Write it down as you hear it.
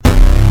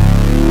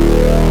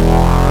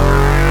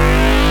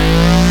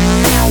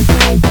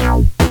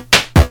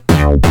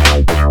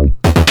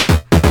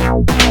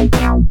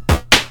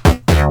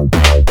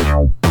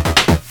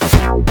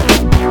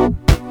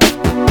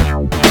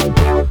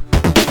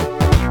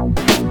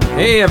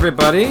Hey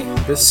everybody,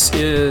 this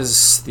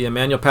is the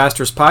Emmanuel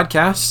Pastors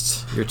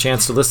Podcast, your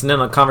chance to listen in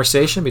on a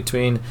conversation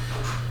between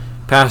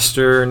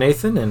Pastor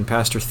Nathan and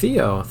Pastor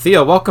Theo.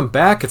 Theo, welcome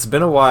back. It's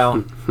been a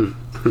while.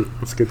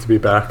 It's good to be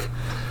back.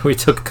 We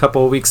took a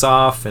couple of weeks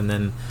off, and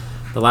then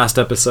the last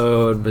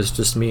episode was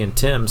just me and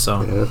Tim,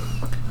 so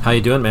How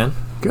you doing, man?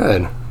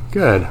 Good.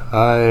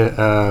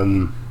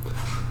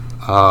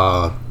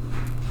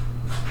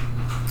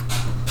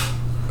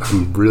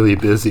 I'm really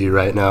busy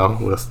right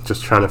now with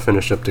just trying to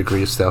finish up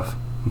degree stuff,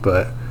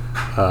 but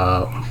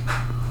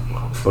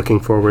looking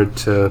forward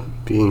to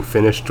being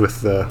finished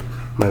with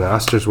my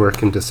master's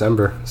work in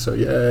December, so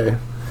yay.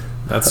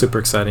 That's super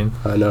exciting.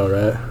 I know,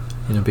 right?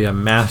 Be a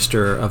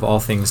master of all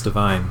things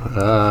divine.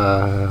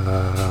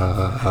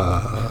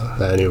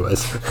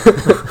 Anyways.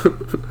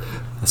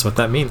 That's what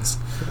that means.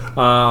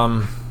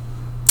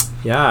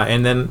 Yeah,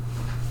 and then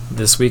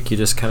this week you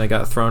just kind of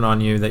got thrown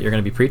on you that you're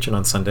going to be preaching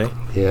on Sunday.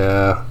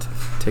 Yeah.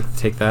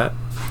 Take that.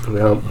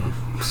 Yep.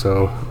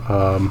 So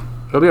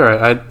it'll be all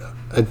right.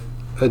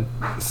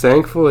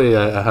 Thankfully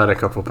I had a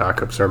couple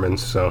backup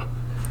sermons, so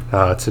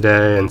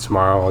today and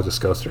tomorrow I'll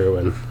just go through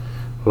and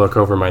look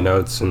over my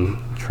notes and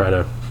try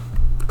to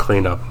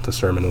clean up the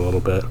sermon a little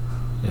bit.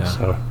 Yeah.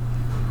 So.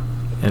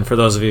 And for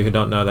those of you who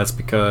don't know, that's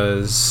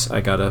because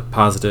I got a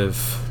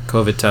positive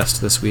COVID test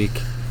this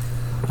week.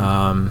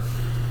 I'm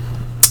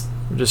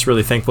just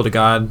really thankful to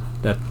God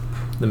that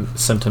the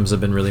symptoms have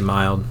been really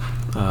mild.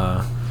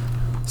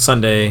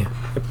 Sunday,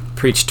 I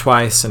preached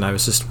twice, and I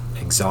was just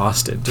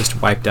exhausted,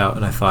 just wiped out,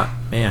 and I thought,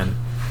 man,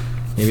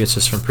 maybe it's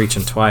just from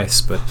preaching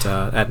twice. But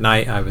at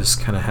night, I was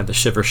kind of had the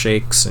shiver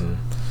shakes and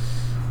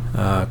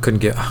couldn't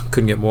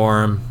get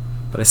warm.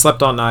 But I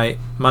slept all night.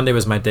 Monday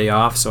was my day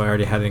off, so I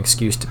already had an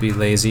excuse to be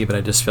lazy, but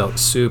I just felt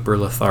super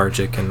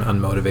lethargic and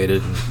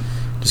unmotivated and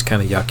just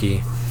kind of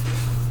yucky.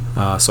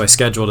 So I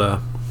scheduled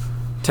a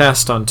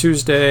test on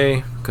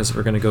Tuesday because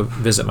we're going to go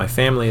visit my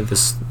family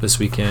this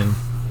weekend.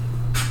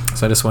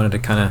 So I just wanted to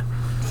kind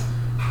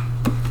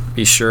of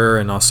be sure,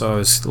 and also I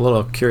was a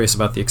little curious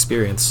about the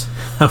experience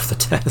of the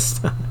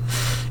test.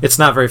 It's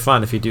not very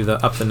fun if you do the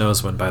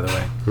up-the-nose one, by the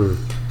way.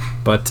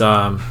 But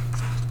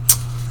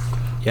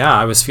yeah,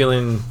 I was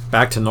feeling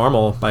back to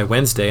normal by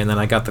Wednesday, and then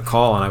I got the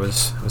call, and I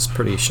was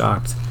pretty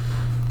shocked.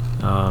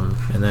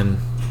 And then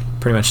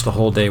pretty much the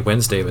whole day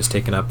Wednesday was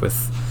taken up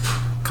with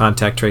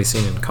contact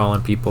tracing and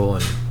calling people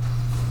and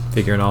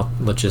figuring out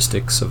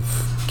logistics of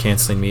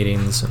canceling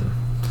meetings and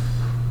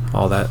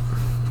all that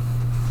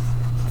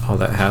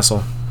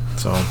hassle.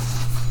 So,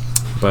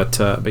 but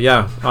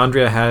yeah,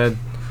 Andrea had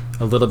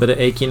a little bit of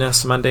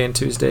achiness Monday and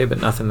Tuesday, but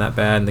nothing that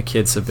bad, and the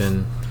kids have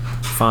been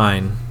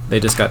fine. They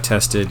just got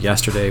tested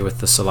yesterday with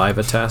the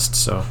saliva test,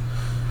 so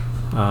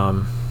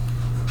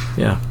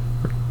yeah,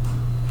 we're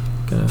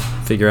gonna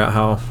figure out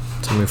how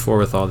to move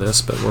forward with all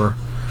this. But we're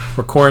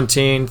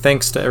quarantined.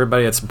 Thanks to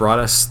everybody that's brought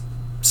us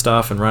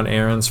stuff and run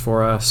errands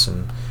for us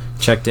and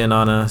checked in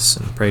on us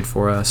and prayed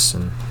for us,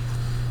 and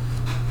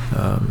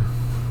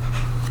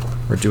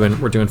we're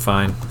doing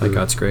fine by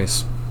God's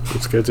grace.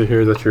 It's good to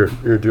hear that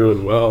you're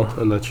doing well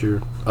and that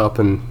you're up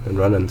and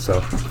running,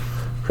 so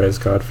praise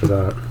God for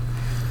that.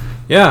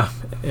 Yeah,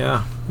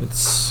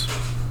 it's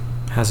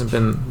hasn't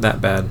been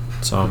that bad,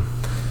 so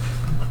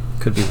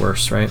could be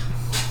worse, right?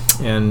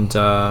 And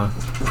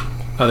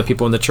other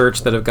people in the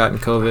church that have gotten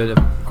COVID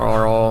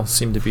are all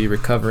seem to be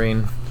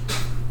recovering,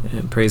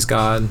 and praise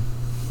God.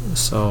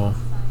 So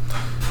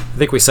I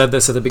think we said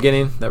this at the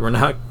beginning, that we're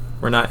not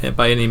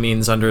by any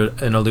means under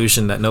an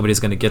illusion that nobody's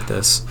going to get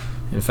this.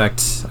 In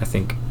fact, I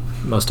think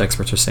most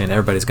experts are saying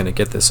everybody's going to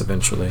get this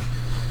eventually.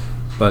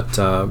 But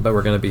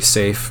we're going to be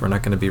safe. We're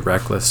not going to be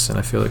reckless, and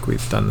I feel like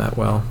we've done that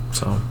well.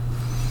 So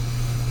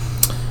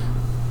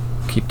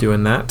keep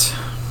doing that.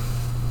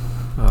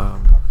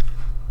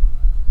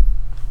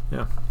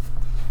 Yeah.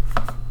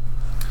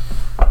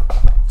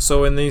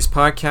 So in these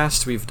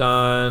podcasts, we've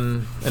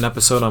done an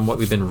episode on what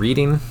we've been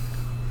reading,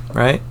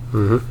 right?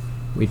 Mm-hmm.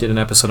 We did an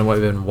episode on what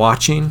we've been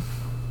watching.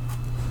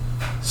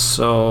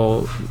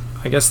 So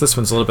I guess this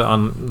one's a little bit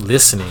on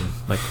listening,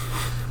 like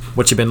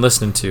what you've been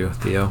listening to,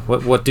 Theo.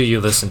 What do you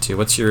listen to?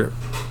 What's your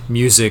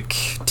music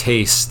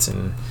taste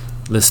and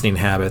listening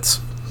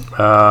habits?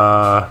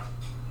 My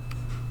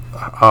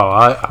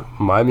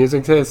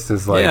music taste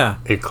is like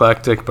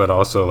eclectic, but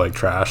also like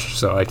trash.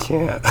 So I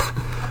can't.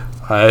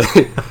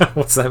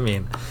 What's that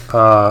mean?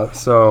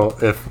 So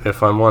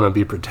if I want to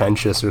be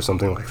pretentious or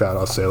something like that,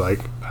 I'll say like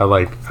I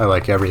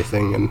like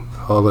everything, and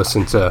I'll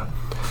listen to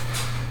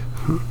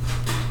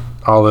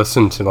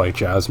like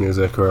jazz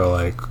music or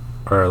like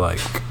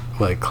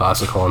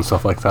classical and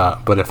stuff like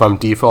that. But if I'm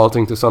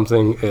defaulting to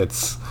something,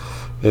 it's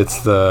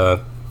the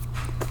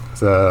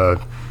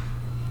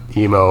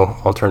emo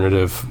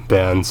alternative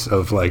bands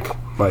of like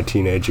my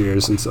teenage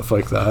years and stuff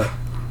like that.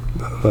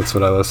 That's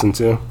what I listen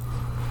to.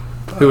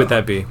 Who would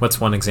that be? What's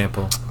one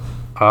example?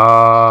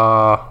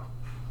 My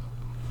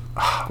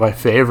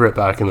favorite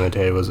back in the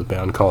day was a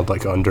band called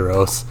like Under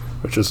Oath,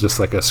 which was just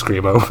like a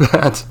screamo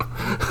band.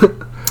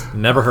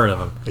 Never heard of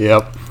them.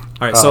 Yep.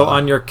 All right. So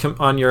on your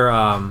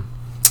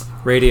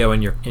radio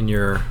in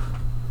your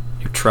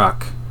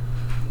truck,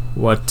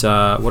 what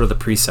are the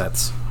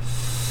presets?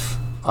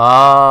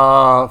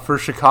 For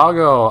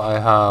Chicago, I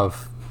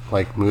have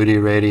like Moody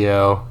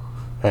Radio,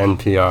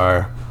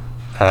 NPR,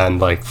 and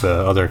like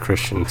the other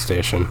Christian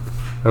station,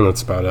 and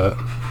that's about it.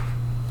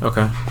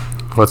 Okay.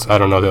 I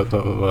don't know the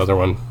other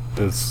one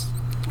is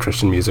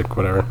Christian music,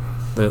 whatever.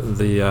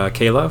 The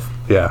K-Love?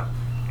 Yeah.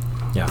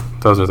 Yeah.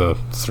 Those are the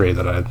three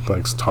that I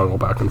like toggle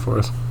back and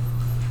forth.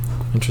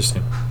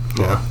 Interesting.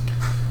 Yeah.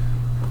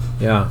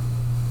 Yeah.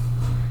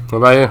 What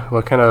about you?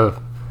 What kind of...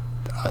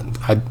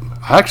 I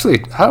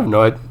actually have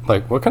no idea.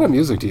 Like, what kind of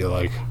music do you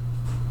like?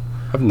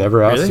 I've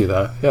never asked you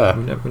that. Yeah.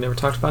 We never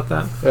talked about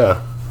that? Yeah.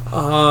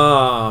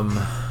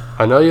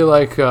 I know you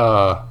like...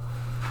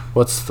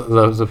 what's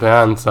the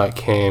bands that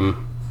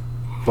came,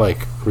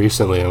 like,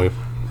 recently, and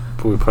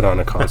we put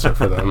on a concert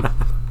for them.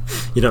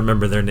 You don't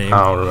remember their name?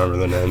 I don't remember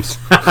the names.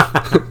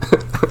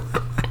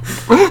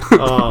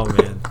 Oh,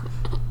 man.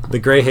 The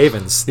Grey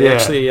Havens. They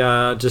actually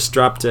just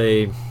dropped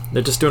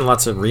they're just doing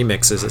lots of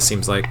remixes, it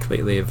seems like,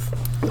 lately, of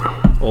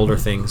older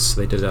things.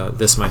 They did a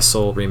This My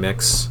Soul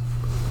remix,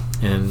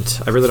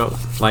 and I really don't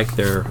like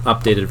their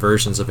updated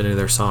versions of any of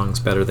their songs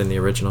better than the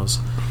originals.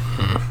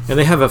 And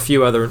they have a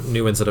few other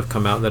new ones that have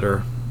come out that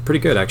are pretty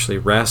good, actually.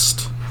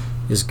 Rest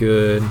is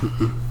good.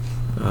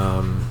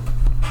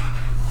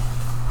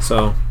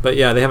 But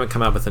yeah, they haven't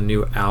come out with a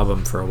new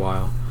album for a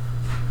while.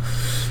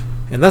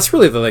 And that's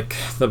really the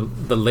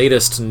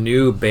latest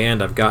new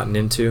band I've gotten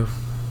into.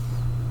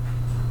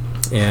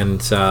 And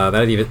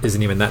that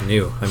isn't even that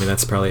new. I mean,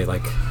 that's probably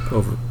like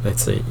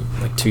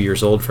 2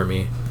 years old for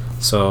me.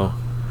 So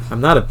I'm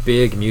not a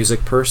big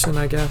music person,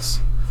 I guess.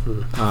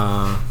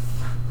 And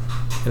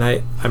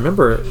I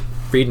remember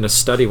reading a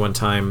study one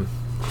time,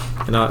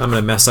 and I'm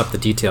going to mess up the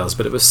details,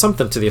 but it was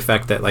something to the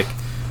effect that, like,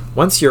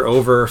 once you're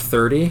over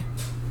 30,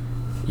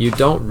 you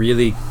don't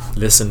really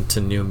listen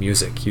to new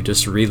music. You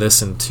just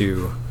re-listen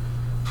to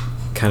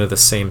kind of the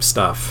same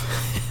stuff,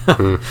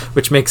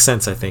 which makes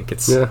sense, I think.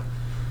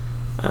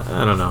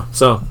 I don't know.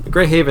 So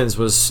Grey Havens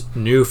was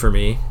new for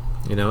me,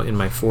 in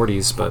my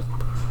 40s,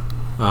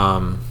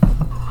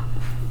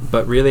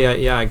 but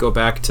really, I go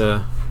back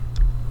to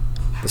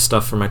the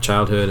stuff from my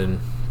childhood and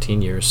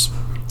teen years.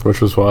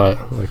 Which was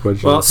what? Like,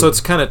 what? Well, so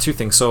it's kind of two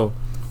things. So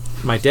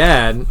my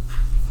dad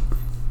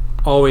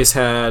always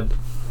had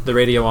the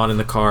radio on in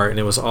the car, and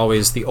it was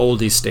always the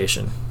oldies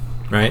station,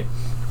 right?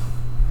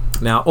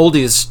 Now,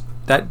 oldies,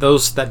 that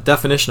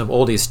definition of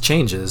oldies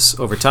changes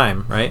over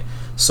time, right?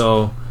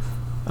 So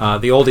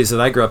the oldies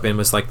that I grew up in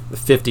was like the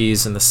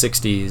 50s and the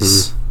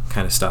 60s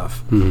kind of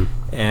stuff.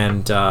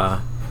 And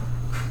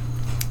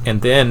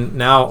then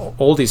now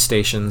oldies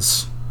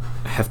stations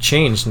have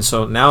changed, and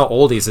so now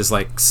oldies is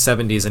like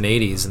 70s and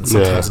 80s and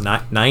sometimes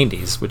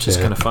 90s, which is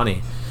kind of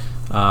funny.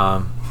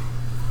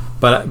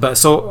 But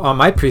so on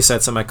my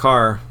presets in my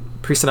car,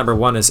 preset number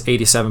 1 is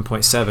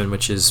 87.7,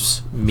 which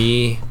is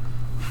me.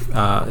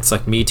 It's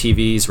like Me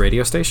TV's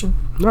radio station.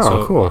 Oh,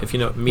 so cool. If you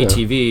know, Me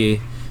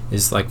TV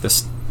is like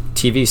this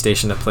TV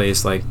station that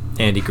plays like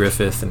Andy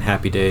Griffith and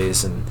Happy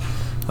Days and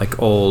like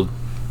old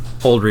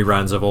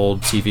reruns of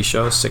old TV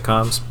shows,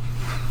 sitcoms.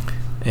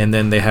 And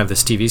then they have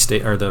this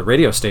the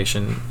radio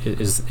station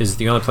is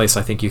the only place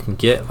I think you can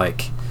get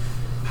like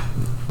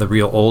the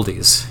real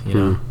oldies,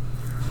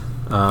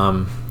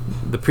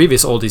 The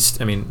previous oldies,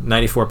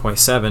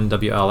 94.7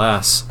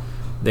 WLS,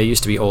 they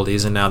used to be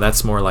oldies, and now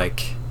that's more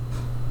like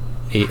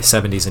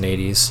 70s and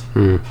 80s.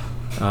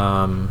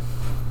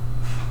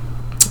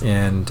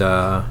 And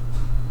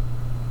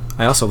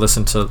I also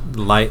listen to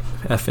Light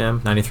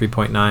FM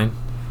 93.9.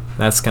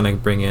 That's gonna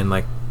bring in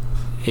like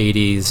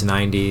 80s,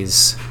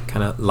 90s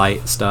kind of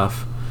light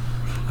stuff.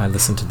 I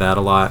listen to that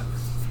a lot.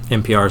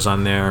 NPR's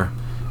on there,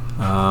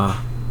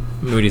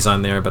 Moody's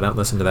on there, but I don't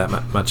listen to that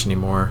much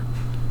anymore.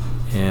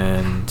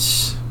 And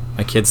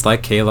my kids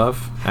like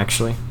K-Love,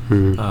 actually.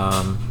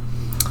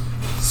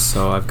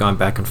 So I've gone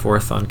back and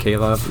forth on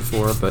K-Love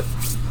before, but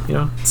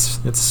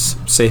it's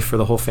safe for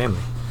the whole family.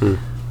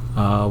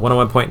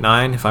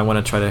 101.9 if I want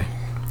to try to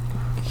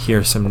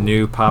hear some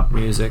new pop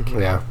music.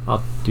 Yeah,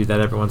 I'll do that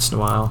every once in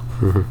a while.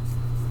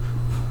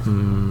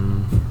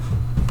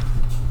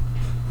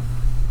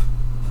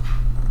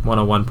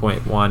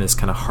 101.1 is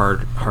kind of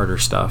harder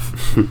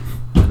stuff,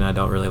 and I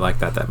don't really like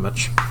that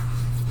much.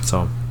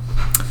 So,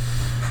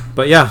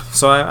 but yeah,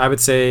 so I would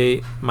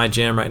say my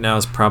jam right now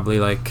is probably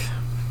like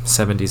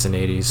 70s and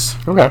 80s.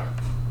 Okay,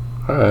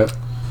 all right.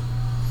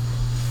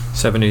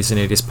 70s and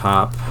 80s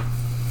pop,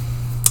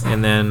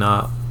 and then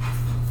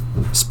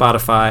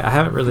Spotify. I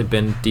haven't really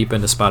been deep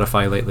into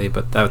Spotify lately,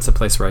 but that's a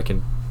place where I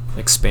can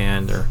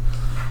expand or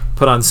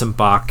put on some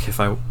Bach if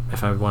I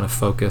want to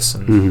focus,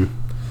 and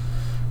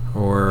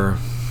or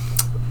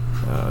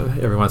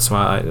every once in a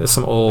while there's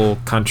some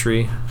old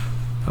country.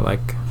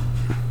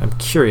 I'm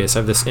curious. I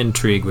have this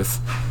intrigue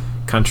with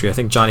country. I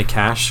think Johnny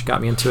Cash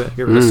got me into it. Have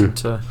you ever listened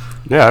to?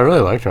 Yeah, I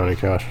really like Johnny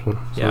Cash.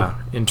 Yeah,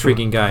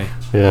 intriguing guy.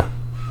 Yeah.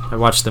 I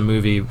watched the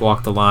movie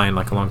Walk the Line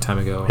like a long time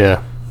ago.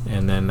 Yeah.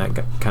 And then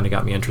that kind of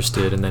got me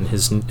interested. And then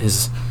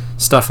his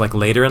stuff like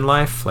later in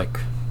life, like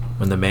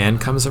when the man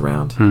comes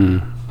around.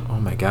 Oh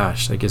my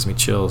gosh, that gives me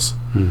chills.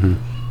 Mm-hmm.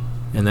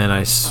 And then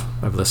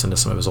I've listened to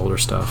some of his older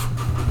stuff.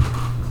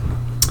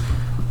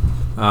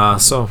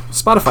 So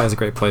Spotify is a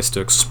great place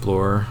to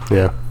explore.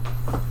 Yeah.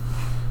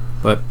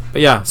 But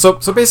yeah, so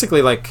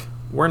basically, like,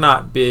 we're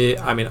not big.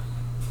 I mean,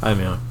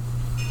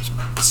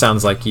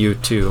 sounds like you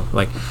too.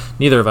 Like,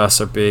 neither of us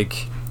are big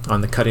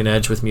on the cutting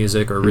edge with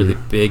music or really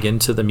big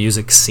into the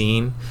music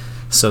scene.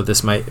 So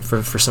this might,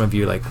 for some of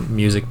you, like,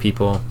 music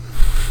people,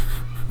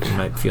 you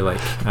might feel like,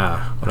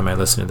 what am I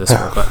listening to this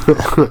for? But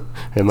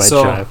it might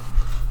so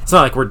it's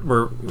not like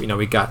we're we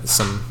got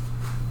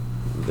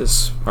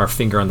our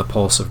finger on the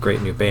pulse of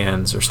great new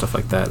bands or stuff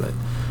like that.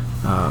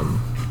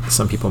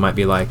 Some people might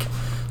be like.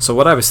 So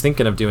what I was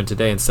thinking of doing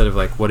today, instead of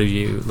like, what are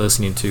you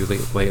listening to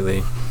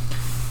lately,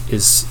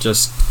 is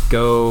just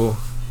go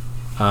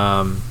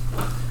to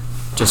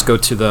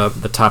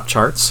the top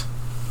charts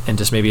and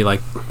just maybe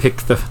like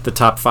pick the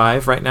top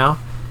 5 right now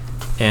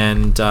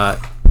and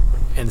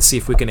see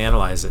if we can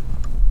analyze it.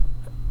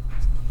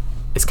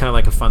 It's kind of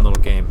like a fun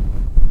little game.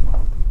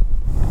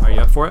 Are you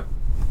up for it?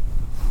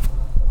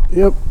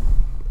 Yep.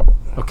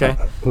 Okay.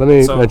 Let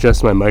me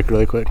adjust my mic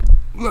really quick.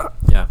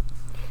 Yeah.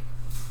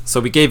 So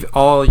we gave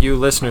all you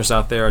listeners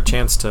out there a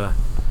chance to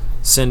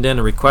send in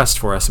a request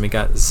for us, and we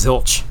got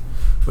zilch,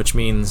 which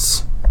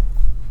means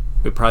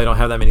we probably don't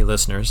have that many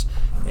listeners,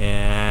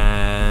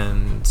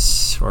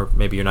 or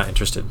maybe you're not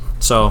interested.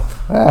 So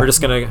we're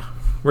just gonna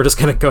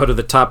go to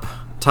the top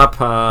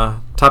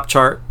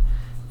chart,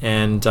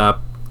 and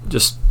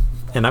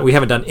we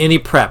haven't done any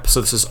prep,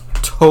 so this is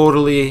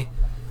totally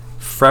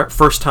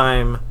first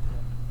time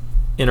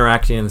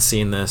interacting and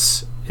seeing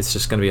this. It's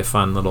just gonna be a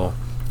fun little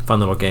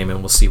game,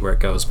 and we'll see where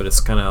it goes. But it's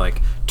kind of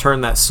like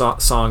turn that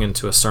song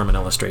into a sermon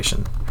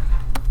illustration.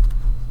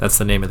 That's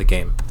the name of the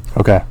game.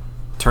 Okay.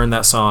 Turn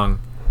that song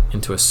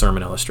into a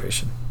sermon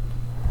illustration,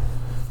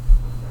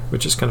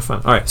 which is kind of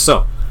fun. All right,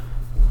 so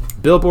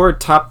Billboard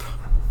top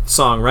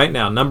song right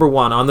now, number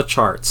 1 on the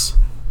charts,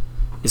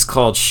 is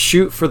called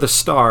 "Shoot for the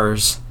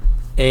Stars,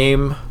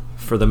 Aim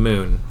for the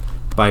Moon"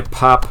 by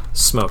Pop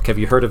Smoke. Have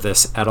you heard of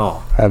this at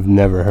all? I've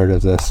never heard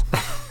of this.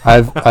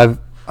 I've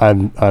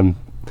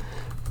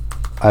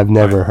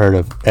never heard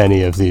of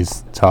any of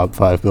these top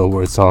 5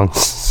 Billboard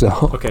songs.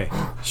 So okay,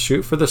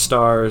 "Shoot for the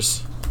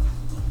Stars,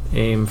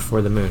 Aim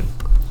for the Moon."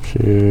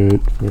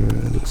 Shoot for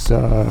the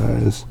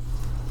stars.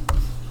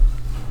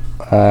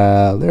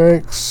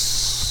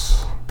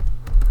 Lyrics.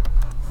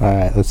 All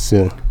right, let's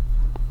see.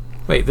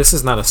 Wait, this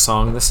is not a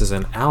song. This is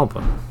an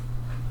album.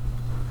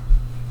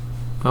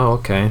 Oh,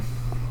 okay.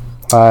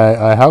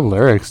 I have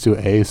lyrics to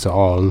a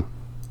song.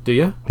 Do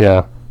you?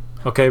 Yeah.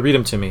 Okay, read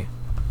them to me.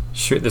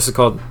 This is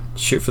called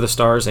 "Shoot for the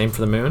Stars, Aim for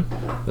the Moon."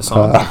 The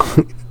song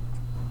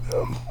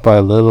by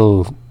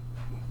Little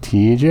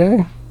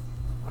TJ,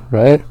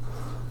 right?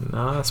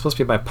 No, it's supposed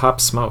to be by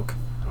Pop Smoke.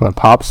 By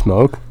Pop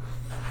Smoke.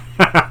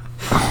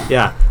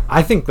 Yeah,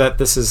 I think that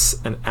this is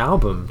an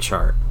album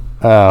chart.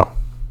 Oh.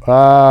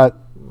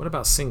 What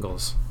about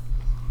singles?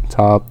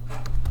 Top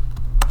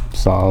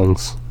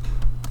songs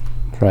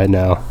right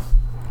now.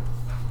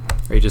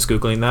 Are you just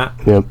Googling that?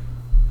 Yep.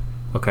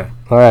 Okay.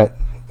 All right.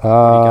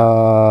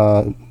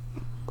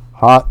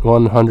 Hot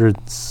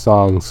 100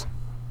 songs.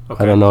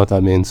 Okay. I don't know what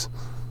that means,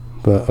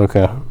 but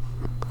okay.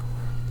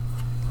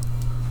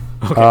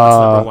 Okay, that's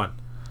number 1.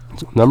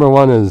 Number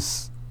 1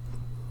 is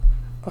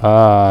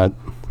some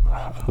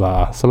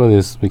of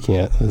these we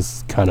can't.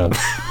 Is kind of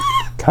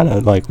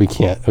like we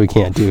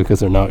can't do because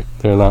they're not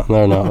like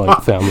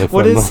family friendly.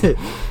 What is it?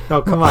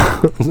 Oh, come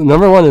on.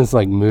 Number 1 is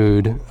like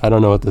Mood. I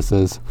don't know what this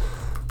is.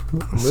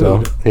 Mood.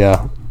 So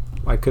yeah.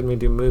 Why couldn't we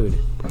do Mood?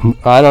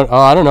 I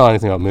don't know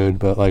anything about Mood,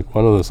 but like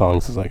one of the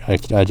songs is like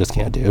I just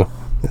can't do.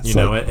 It's you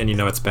know it, and you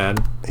know it's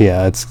bad.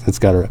 Yeah, it's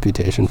got a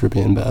reputation for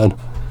being bad.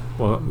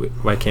 Well,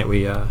 why can't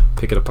we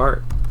pick it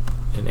apart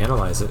and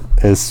analyze it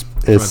It's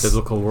from a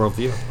biblical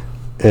worldview?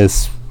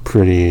 It's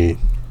pretty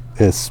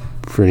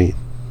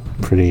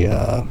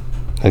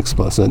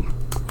explicit.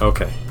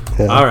 Okay.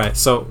 Yeah. All right.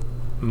 So,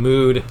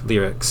 Mood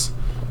lyrics.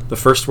 The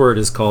first word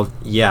is called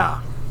 "yeah."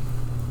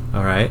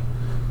 All right.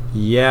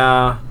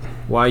 Yeah.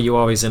 Why you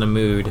always in a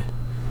mood?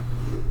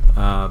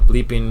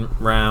 Bleeping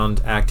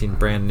round, acting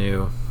brand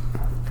new.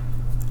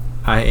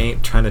 I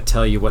ain't trying to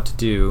tell you what to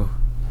do,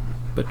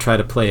 but try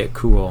to play it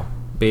cool.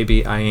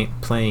 Baby, I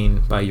ain't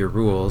playing by your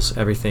rules.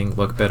 Everything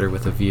look better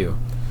with a view.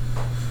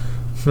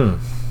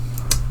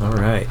 All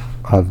right.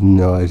 I have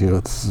no idea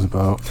what this is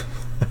about.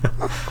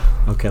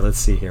 Okay, let's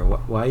see here.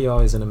 Why are you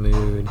always in a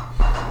mood?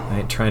 I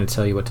ain't trying to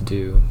tell you what to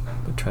do,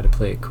 but try to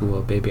play it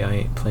cool. Baby, I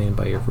ain't playing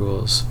by your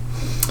rules.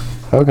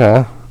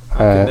 Okay. I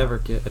can never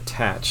get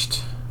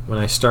attached. When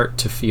I start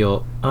to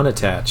feel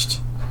unattached,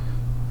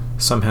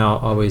 somehow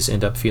always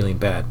end up feeling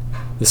bad.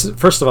 This is,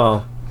 first of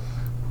all,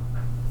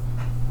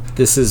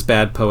 this is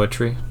bad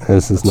poetry.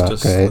 This is not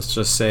great. Let's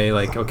just say,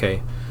 like,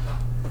 okay,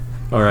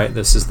 all right,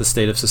 this is the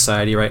state of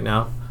society right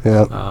now.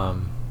 Yeah.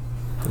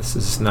 This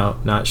is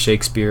not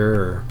Shakespeare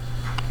or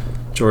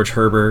George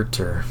Herbert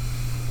or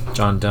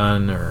John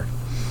Donne or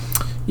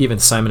even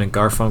Simon and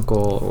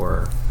Garfunkel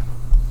or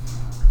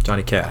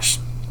Johnny Cash.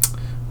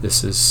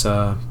 This is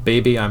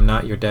Baby, I'm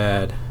Not Your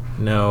Dad.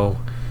 No,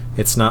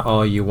 it's not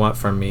all you want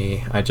from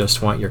me. I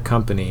just want your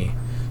company.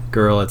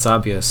 Girl, it's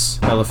obvious.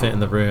 Elephant in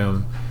the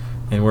room.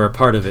 And we're a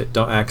part of it.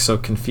 Don't act so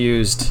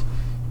confused.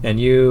 And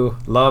you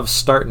love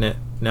starting it.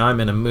 Now I'm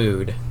in a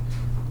mood.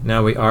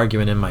 Now we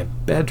arguing in my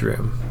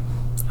bedroom.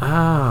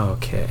 Ah,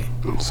 okay.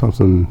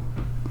 Something.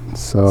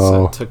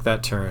 So it took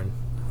that turn.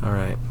 All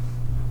right.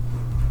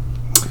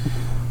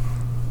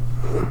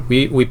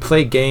 We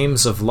play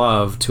games of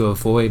love to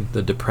avoid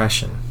the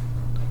depression.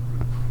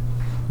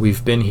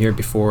 We've been here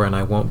before, and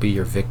I won't be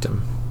your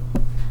victim.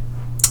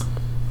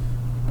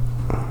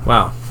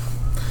 Wow.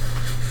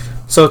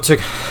 So it's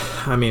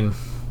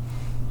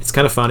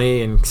kind of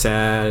funny and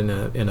sad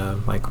in a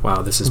like,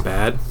 wow, this is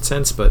bad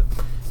sense. But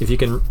if you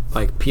can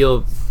like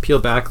peel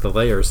back the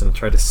layers and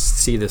try to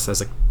see this as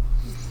an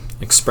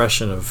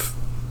expression of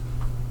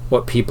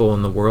what people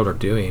in the world are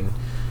doing,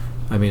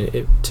 I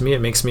mean, to me it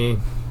makes me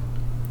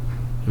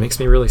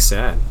really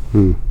sad.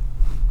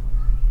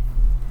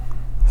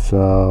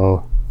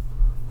 So,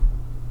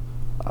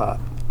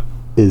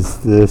 is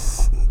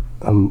this?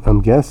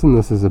 I'm guessing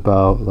this is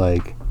about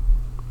like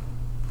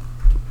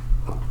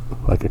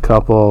a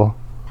couple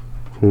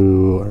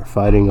who are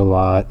fighting a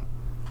lot,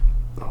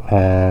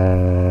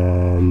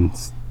 and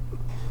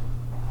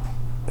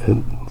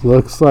it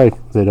looks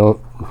like they don't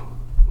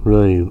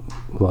really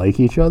like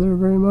each other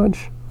very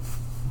much,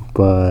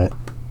 but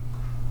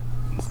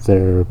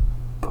they're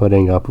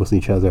putting up with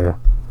each other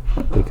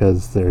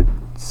because they're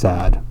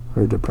sad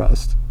or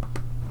depressed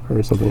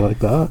or something like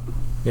that.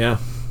 Yeah,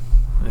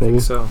 I think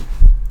so.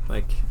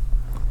 Like,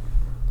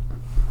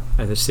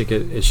 I just think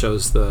it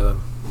shows the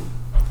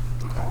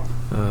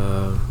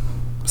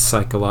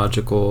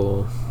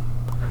psychological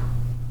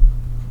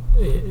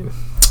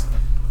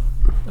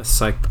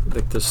like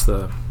this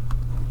the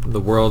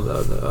world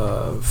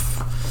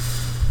of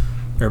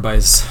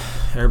everybody's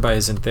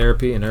in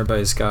therapy, and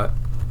everybody's got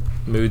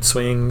mood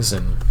swings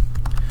and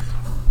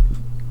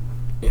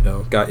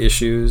got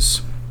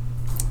issues.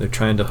 They're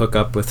trying to hook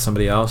up with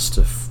somebody else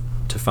to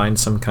find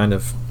some kind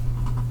of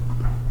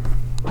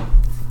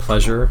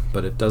pleasure,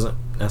 but it doesn't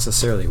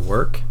necessarily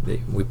work.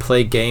 We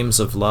play games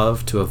of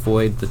love to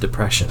avoid the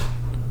depression.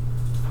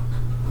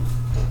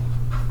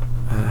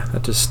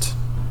 That just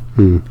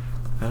I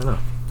don't know.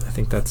 I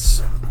think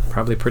that's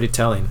probably pretty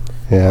telling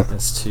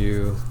as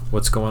to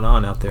what's going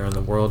on out there in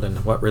the world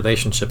and what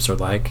relationships are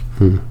like.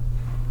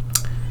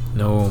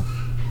 No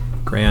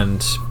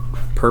grand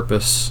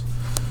purpose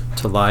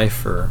to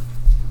life or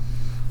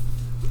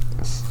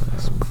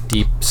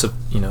deep,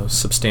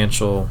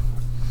 substantial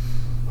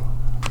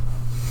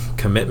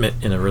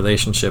commitment in a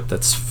relationship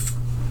that's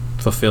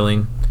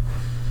fulfilling.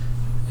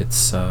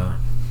 It's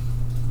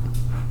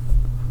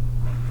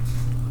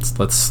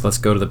let's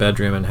go to the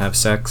bedroom and have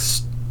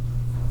sex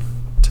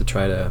to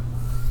try to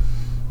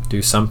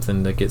do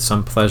something to get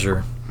some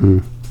pleasure,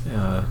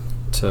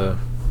 to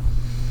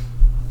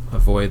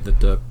avoid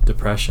the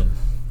depression.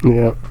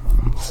 Yeah.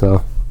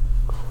 So.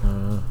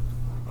 All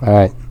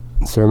right.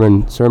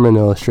 Sermon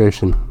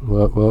illustration.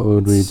 What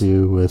would we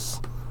do with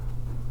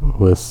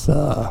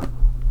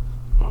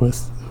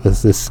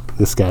this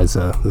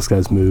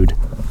guy's mood?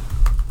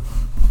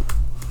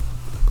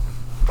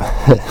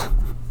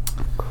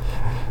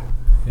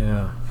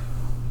 Yeah.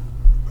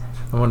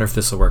 I wonder if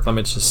this will work. Let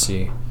me just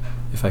see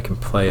if I can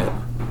play it.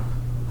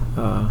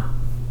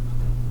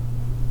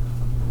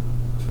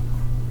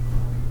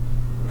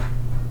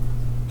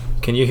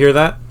 Can you hear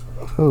that?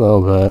 A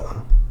little bit.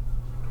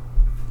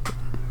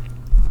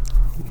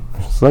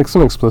 It's like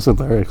some explicit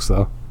lyrics,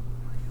 though.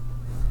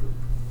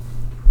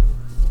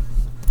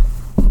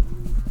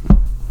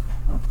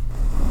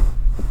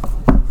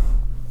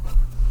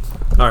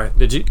 All right.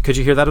 Could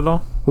you hear that at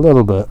all? A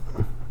little bit.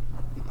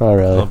 Not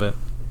really. A little bit.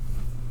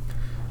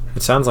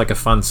 It sounds like a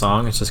fun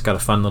song. It's just got a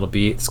fun little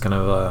beat. It's kind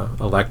of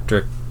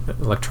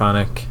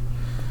electronic,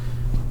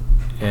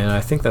 and I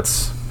think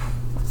that's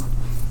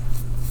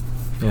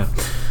yeah.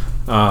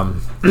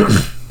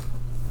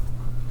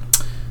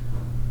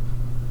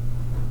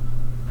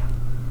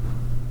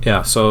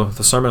 Yeah. So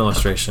the sermon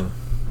illustration.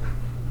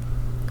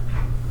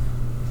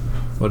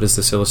 What does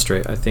this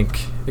illustrate? I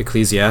think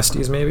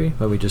Ecclesiastes, maybe,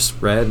 that we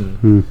just read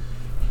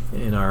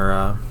in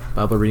our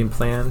Bible reading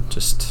plan.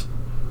 Just,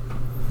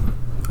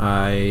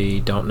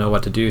 I don't know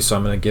what to do, so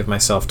I'm going to give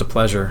myself to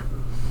pleasure.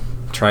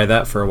 Try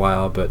that for a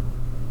while, but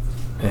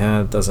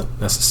it doesn't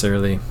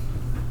necessarily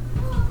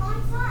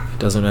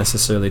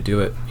do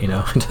it.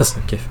 It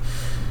doesn't give.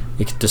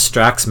 It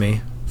distracts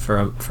me for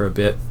a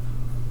bit,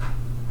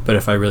 but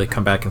if I really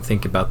come back and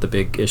think about the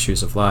big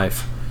issues of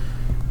life,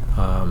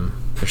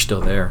 they're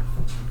still there.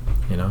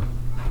 I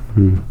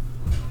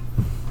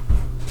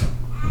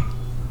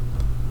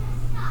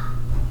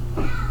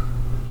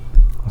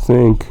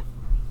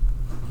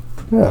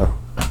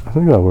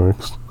think that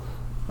works.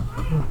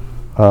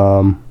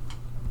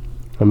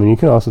 You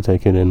can also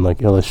take it and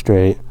like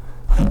illustrate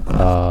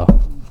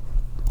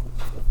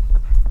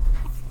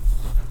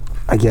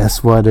I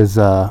guess what is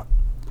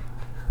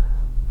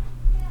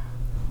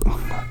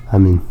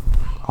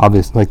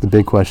obvious, like the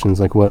big question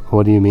is like,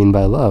 what do you mean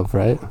by love,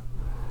 right?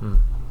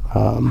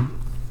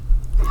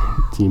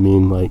 Do you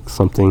mean like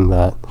something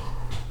that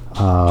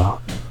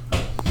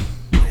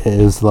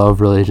is love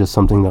really just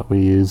something that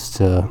we use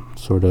to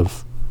sort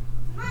of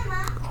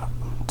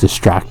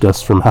distract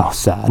us from how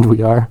sad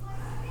we are?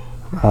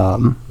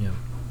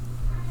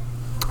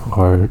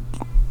 Or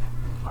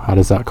how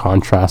does that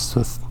contrast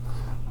with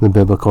the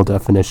biblical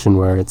definition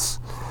where it's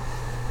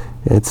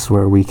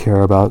where we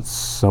care about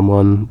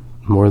someone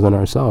more than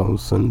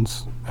ourselves and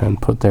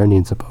put their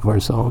needs above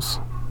ourselves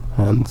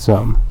and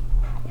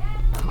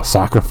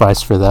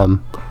sacrifice for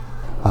them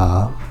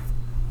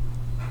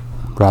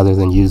rather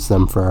than use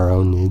them for our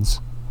own needs.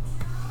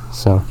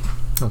 So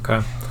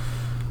okay.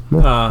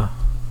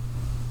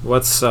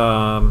 What's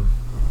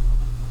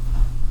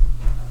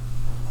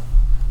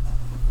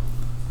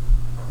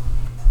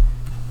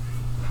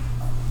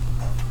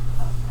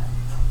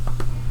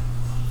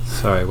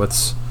sorry,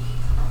 what's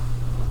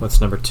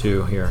number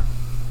 2 here?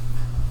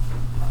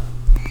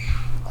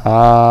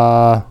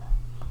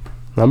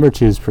 Number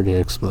 2 is pretty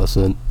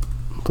explicit.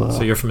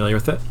 So you're familiar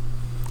with it?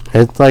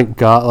 It's like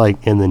got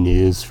like in the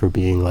news for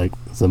being like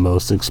the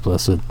most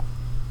explicit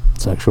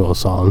sexual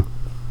song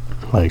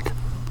like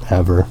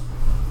ever.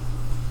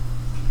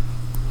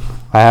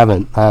 I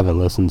haven't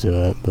listened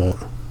to it, but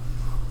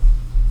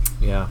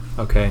yeah,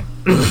 okay.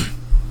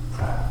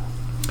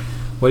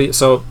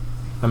 So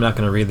I'm not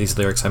going to read these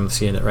lyrics. I'm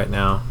seeing it right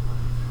now.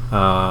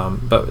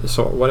 But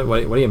so what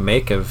do you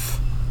make of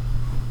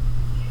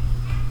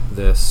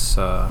this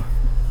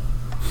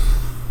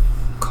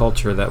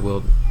culture that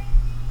will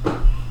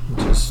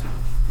just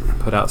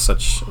put out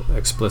such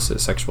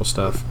explicit sexual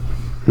stuff?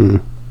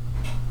 I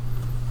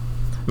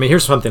mean,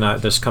 here's something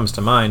that just comes to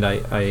mind.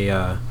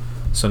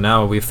 So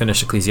now we've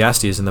finished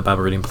Ecclesiastes in the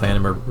Bible reading plan,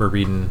 and we're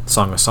reading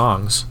Song of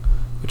Songs,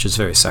 which is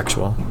very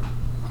sexual,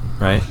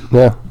 right?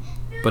 Yeah.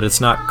 But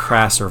it's not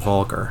crass or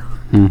vulgar.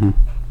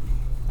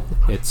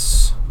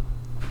 It's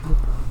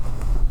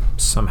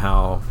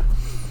somehow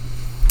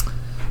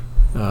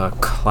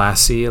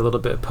classy, a little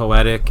bit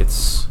poetic.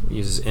 It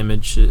uses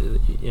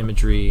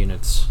imagery, and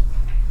it's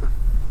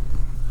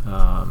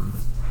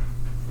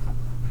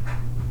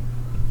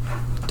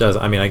does.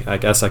 I mean, I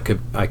guess I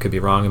could be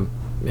wrong,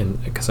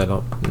 because I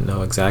don't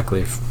know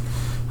exactly.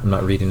 I'm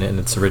not reading it in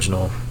its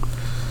original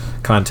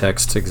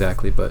context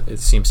exactly, but it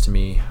seems to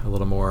me a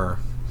little more.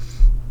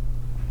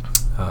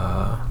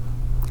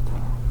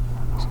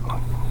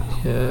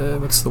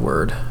 What's the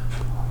word?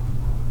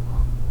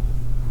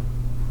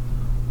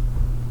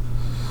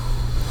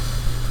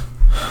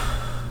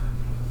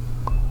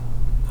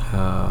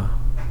 I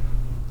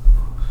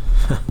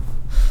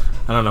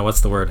don't know, what's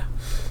the word?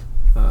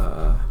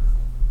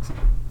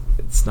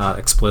 It's not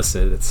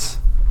explicit. It's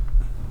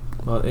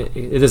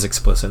it is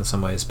explicit in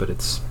some ways, but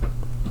it's.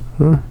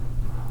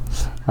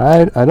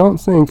 I don't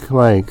think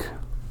like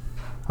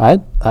I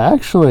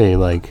actually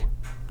like.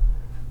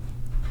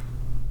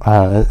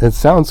 It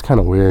sounds kind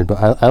of weird,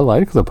 but I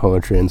like the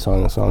poetry in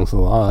Song of Songs a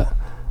lot.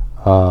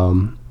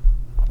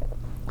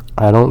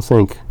 I don't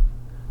think.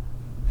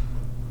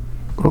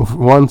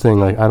 One thing,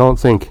 like I don't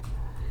think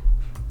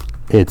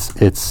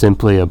it's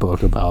simply a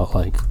book about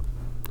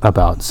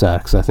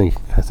sex. I think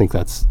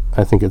it's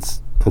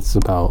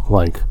about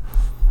like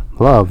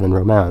love and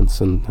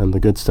romance and the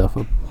good stuff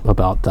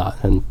about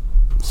that, and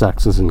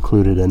sex is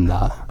included in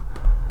that.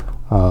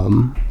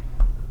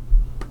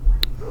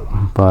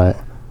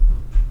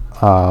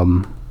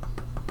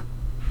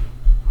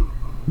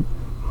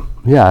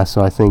 Yeah,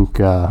 so I think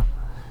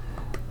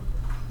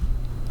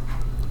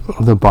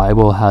the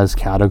Bible has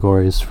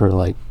categories for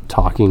like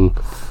talking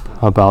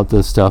about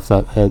this stuff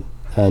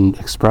and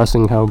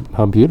expressing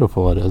how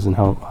beautiful it is and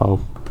how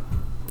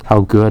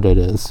good it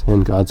is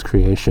in God's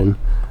creation,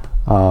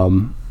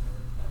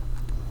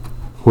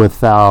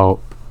 without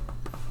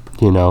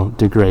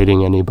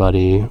degrading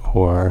anybody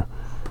or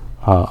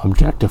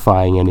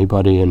objectifying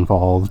anybody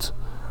involved.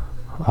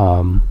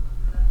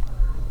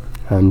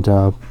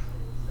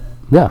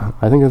 Yeah,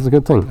 I think it's a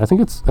good thing. I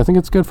think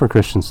it's good for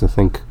Christians to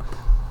think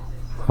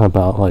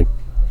about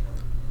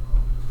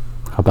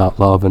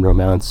love and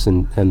romance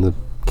and the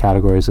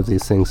categories of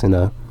these things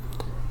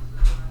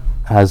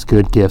as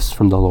good gifts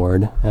from the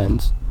Lord,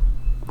 and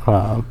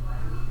I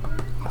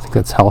think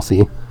that's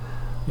healthy.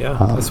 Yeah,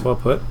 that's well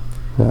put.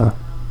 Yeah.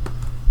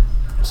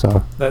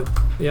 So that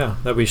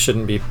we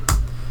shouldn't be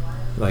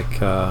like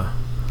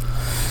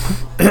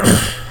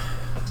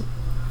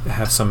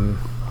have some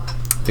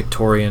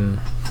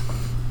Victorian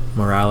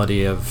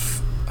morality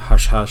of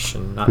hush hush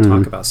and not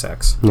talk about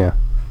sex. Yeah.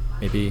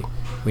 Maybe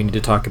we need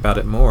to talk about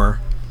it more,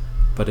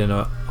 but in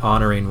a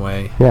honoring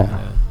way.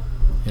 Yeah.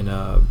 In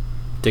a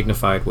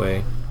dignified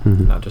way,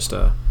 not just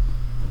to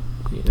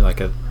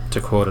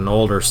quote an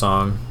older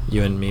song,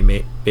 "You and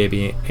me,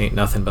 baby, ain't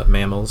nothing but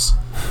mammals.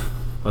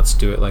 Let's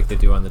do it like they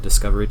do on the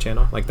Discovery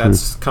Channel." Like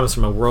that's comes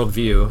from a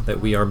worldview that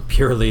we are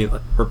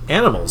we're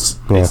animals.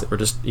 Yeah. We're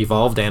just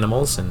evolved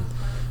animals, and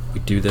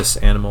we do this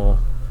animal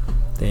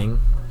thing,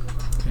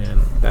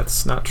 and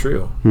that's not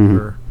true.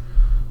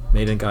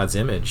 made in God's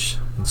image,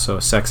 and so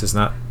sex is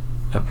not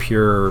a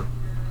pure,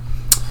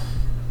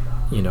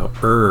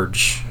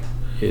 urge.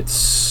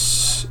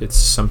 It's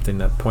something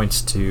that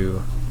points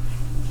to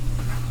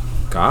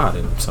God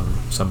in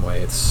some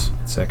way. It's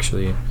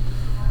actually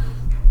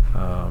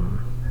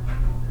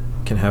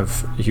can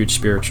have huge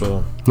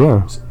spiritual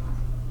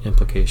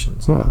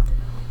implications. Yeah,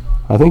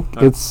 I think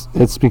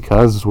it's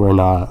because we're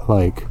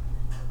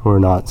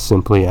not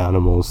simply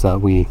animals, that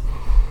we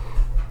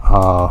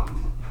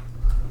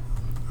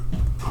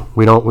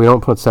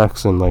don't put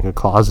sex in like a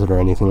closet or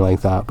anything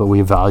like that, but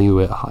we value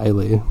it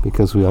highly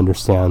because we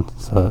understand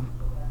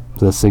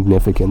the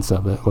significance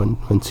of it when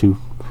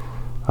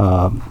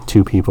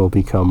two people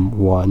become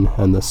one,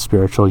 and the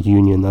spiritual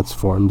union that's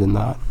formed in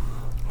that,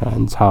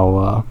 and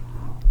how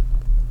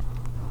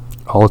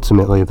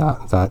ultimately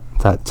that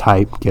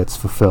type gets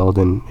fulfilled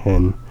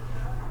in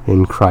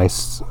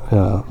Christ's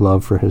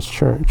love for his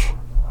church.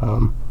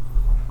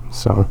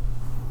 So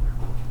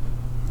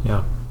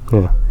yeah.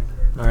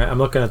 All right, I'm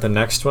looking at the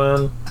next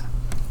one.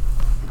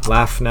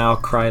 Laugh Now,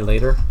 Cry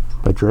Later.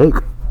 By Drake.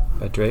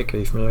 By Drake. Are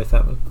you familiar with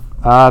that one?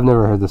 I've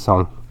never heard the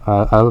song.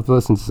 I've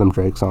listened to some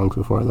Drake songs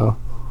before, though.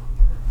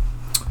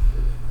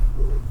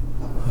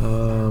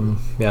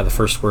 Yeah, the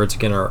first words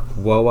again are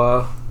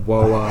woa,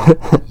 woa,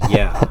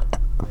 yeah.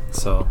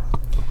 So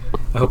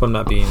I hope I'm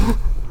not being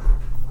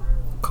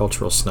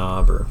cultural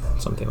snob or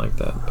something like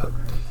that. But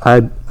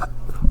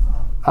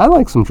I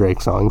like some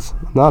Drake songs.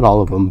 Not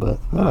all of them, but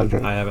I like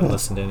Drake. I haven't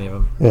listened to any of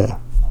them. Yeah.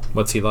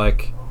 What's he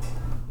like?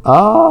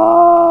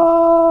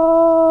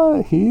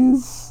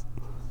 He's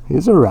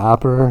a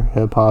rapper,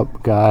 hip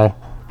hop guy.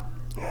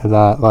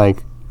 That,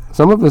 like,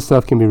 some of his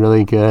stuff can be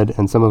really good,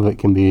 and some of it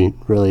can be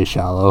really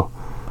shallow.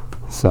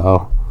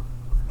 So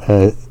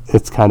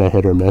it's kind of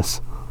hit or miss.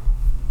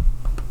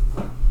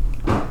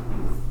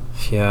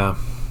 Yeah.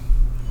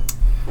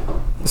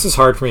 This is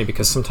hard for me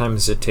because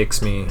sometimes it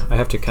takes me, I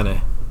have to kind of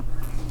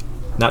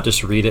not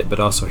just read it but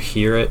also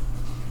hear it,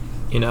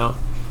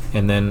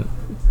 and then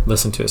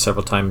listen to it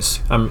several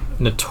times. I'm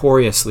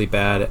notoriously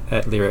bad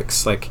at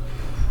lyrics. Like,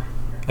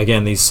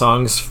 again, these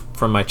songs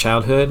from my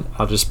childhood,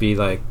 I'll just be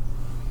like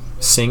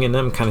singing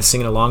them, kind of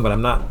singing along, but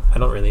I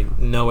don't really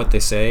know what they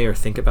say or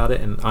think about it,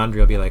 and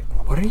Andre will be like,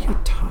 what are you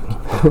talking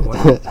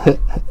about?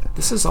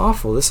 This is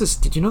awful.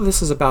 Did you know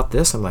this is about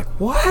this? I'm like,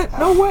 what?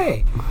 No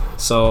way.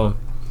 So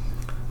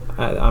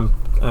I'm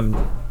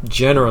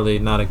generally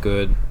not a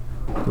good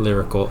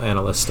lyrical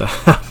analyst.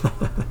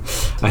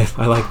 I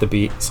like the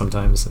beat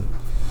sometimes, and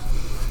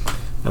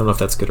I don't know if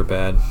that's good or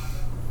bad,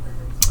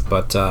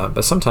 but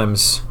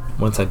sometimes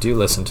once I do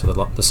listen to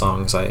the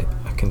songs, I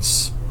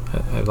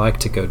like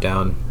to go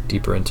down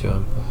deeper into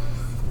them.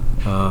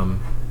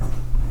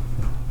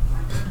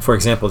 For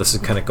example, this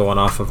is kind of going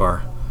off of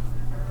our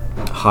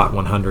Hot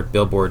 100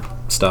 Billboard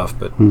stuff,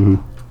 but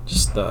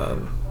just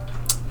John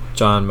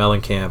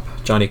Mellencamp,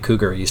 Johnny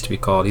Cougar used to be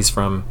called. He's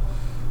from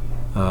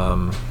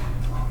a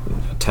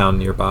town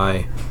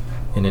nearby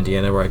in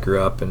Indiana where I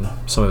grew up, and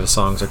some of his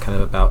songs are kind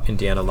of about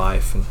Indiana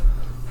life. And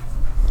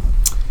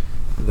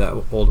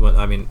that old one,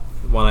 I mean,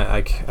 one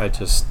I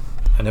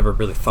never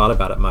really thought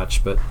about it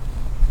much, but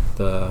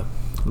the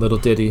little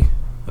ditty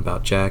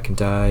about Jack and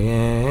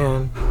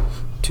Diane,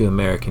 two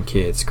American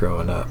kids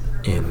growing up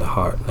in the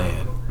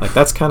heartland. Like,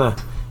 that's kind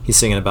of, he's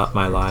singing about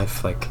my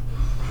life, like,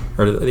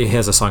 or he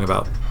has a song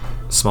about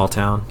small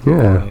town. Yeah,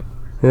 right?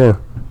 Yeah.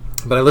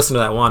 But I listened to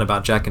that one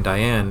about Jack and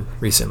Diane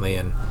recently,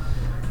 and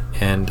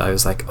I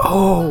was like,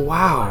 oh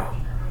wow,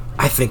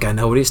 I think I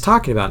know what he's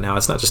talking about now.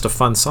 It's not just a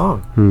fun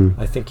song.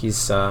 I think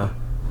he's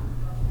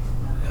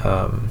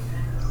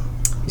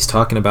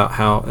talking about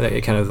how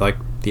kind of like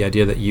the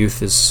idea that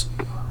youth is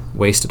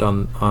wasted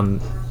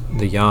on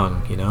the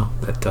young,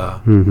 that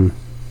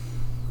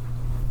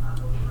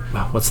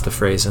what's the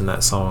phrase in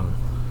that song?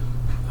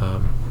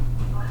 Let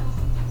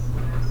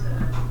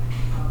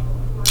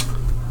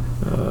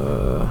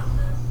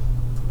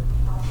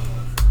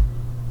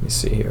me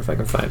see here if I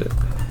can find it.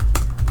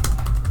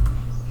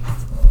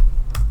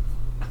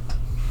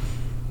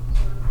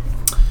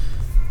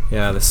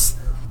 Yeah, this,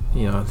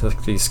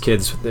 these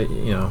kids,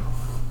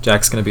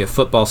 Jack's going to be a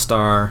football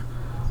star.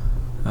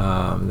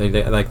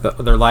 They like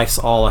their life's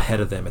all ahead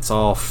of them. It's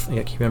all,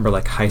 you remember,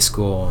 like high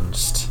school, and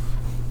just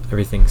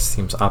everything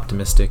seems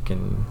optimistic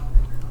and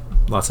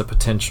lots of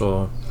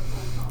potential.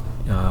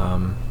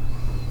 And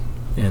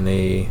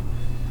they're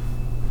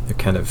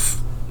kind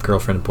of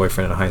girlfriend and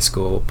boyfriend in high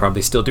school,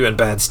 probably still doing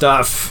bad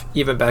stuff,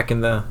 even back in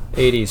the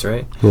 80s,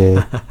 right?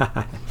 Yeah.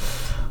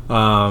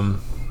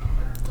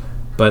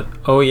 But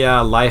oh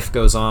yeah, life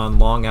goes on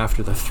long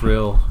after the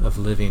thrill of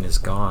living is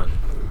gone.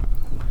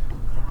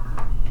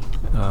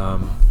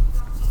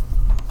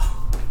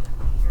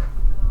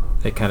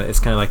 It's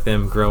kind of like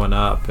them growing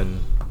up,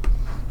 and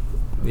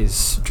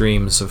these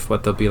dreams of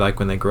what they'll be like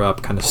when they grow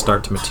up kind of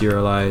start to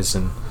materialize,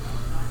 and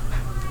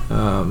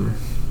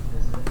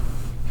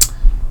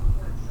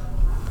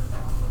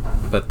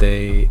but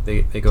they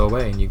go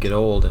away, and you get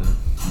old, and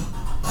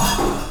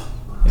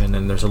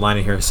then there's a line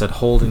in here that said,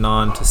 holding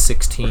on to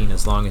 16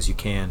 as long as you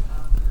can.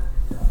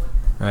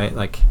 Right?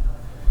 Like,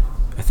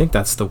 I think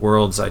that's the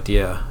world's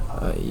idea.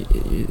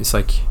 It's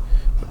like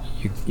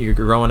you're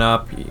growing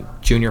up,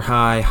 junior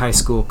high, high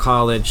school,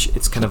 college.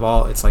 It's kind of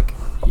all. It's like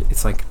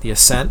the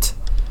ascent,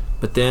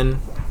 but then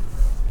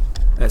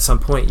at some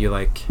point you're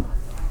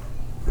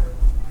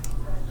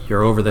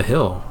over the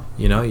hill.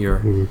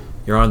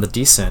 You're on the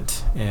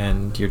descent,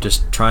 and you're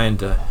just trying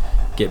to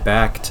get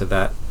back to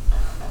that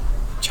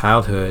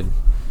childhood.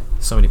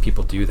 So many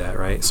people do that,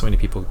 right? So many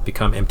people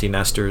become empty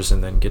nesters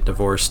and then get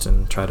divorced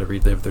and try to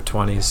relive their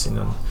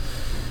 20s.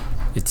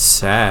 It's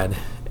sad,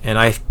 and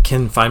I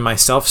can find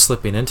myself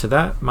slipping into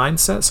that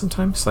mindset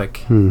sometimes.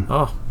 Like,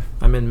 oh,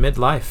 I'm in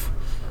midlife.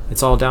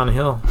 It's all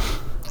downhill.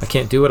 I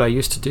can't do what I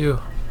used to do.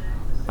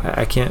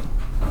 I can't.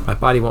 My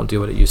body won't do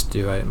what it used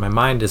to do. My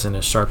mind isn't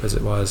as sharp as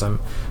it was. I'm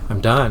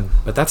done.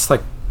 But that's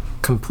like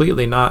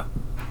completely not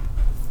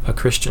a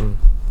Christian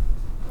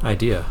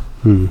idea.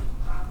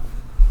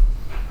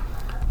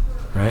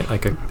 Right?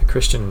 Like the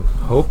Christian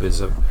hope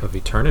is of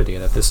eternity,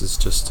 that this is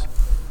just,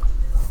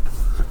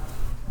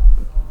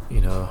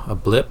 a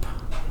blip.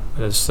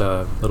 It's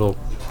a little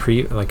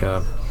like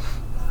a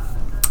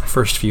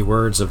first few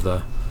words of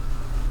the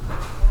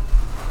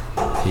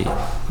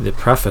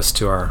preface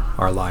to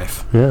our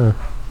life. Yeah.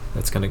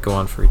 That's going to go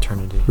on for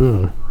eternity.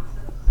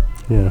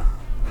 Yeah.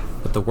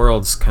 But the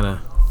world's kind of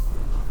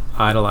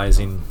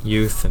idolizing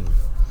youth, and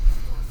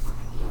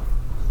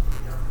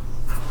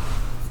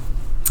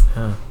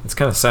it's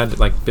kind of sad that,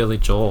 like, Billy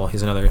Joel,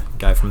 he's another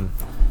guy from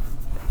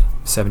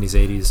 70s,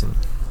 80s, and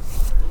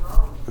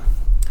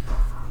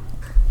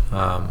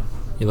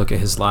you look at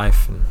his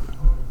life, and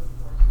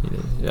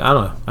I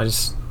don't know, I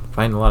just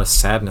find a lot of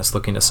sadness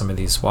looking at some of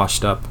these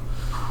washed up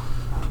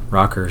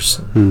rockers.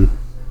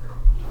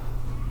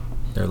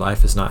 Their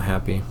life is not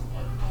happy.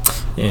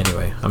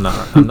 Anyway, I'm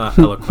not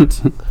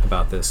eloquent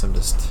about this. I'm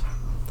just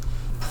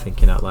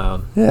thinking out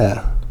loud.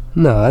 Yeah.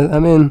 No, I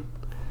mean,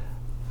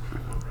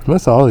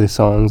 with all these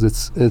songs,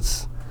 it's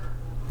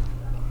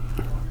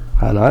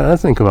I don't know, I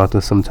think about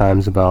this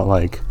sometimes, about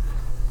like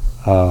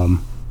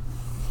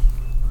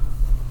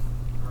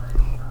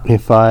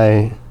if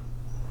I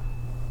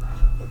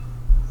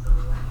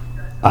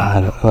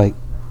don't, like,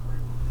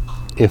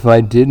 if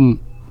I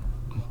didn't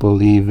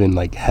believe in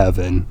like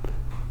heaven,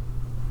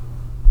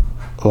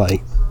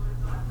 like,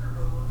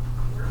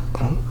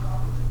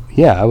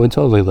 yeah, I would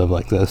totally live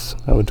like this.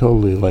 I would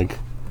totally like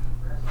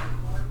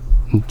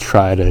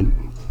try to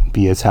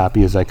be as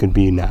happy as I could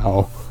be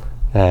now,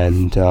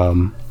 and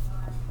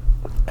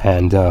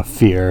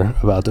fear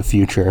about the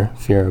future,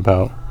 fear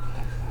about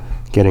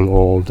getting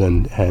old,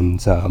 and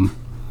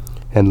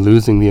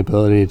losing the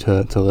ability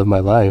to live my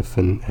life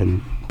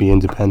and be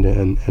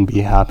independent and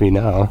be happy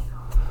now.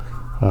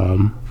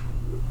 I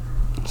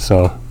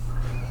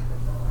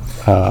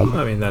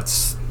mean,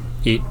 that's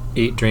eat,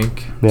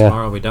 drink, yeah.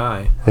 Tomorrow we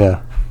die.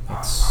 Yeah.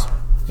 That's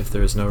if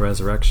there is no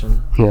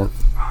resurrection. Yeah.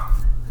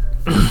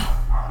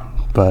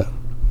 But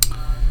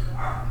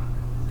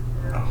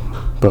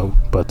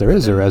there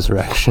is a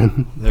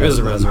resurrection. There is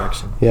a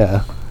resurrection.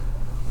 Yeah.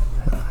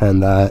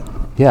 And that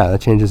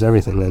changes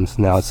everything then.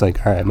 So now it's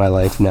like, all right, my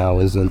life now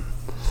isn't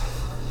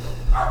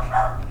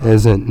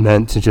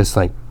meant to just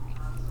like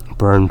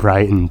burn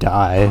bright and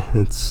die.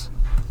 It's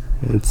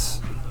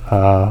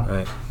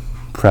right.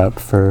 prep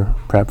for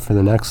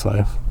the next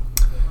life.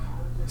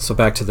 So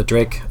back to the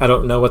Drake. I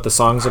don't know what the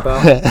song's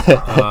about,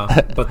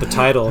 but the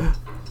title,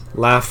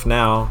 "Laugh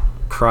Now,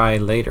 Cry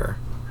Later."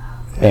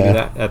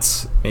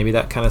 Maybe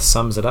that kind of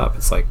sums it up.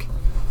 It's like,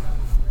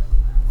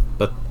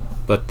 but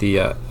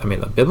the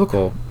the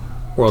biblical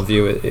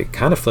worldview, it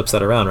kind of flips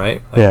that around,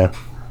 right? Like, yeah.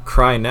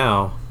 Cry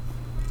now,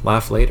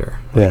 laugh later.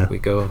 Like, yeah. We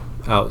go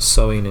out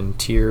sowing in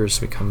tears,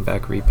 we come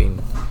back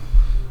reaping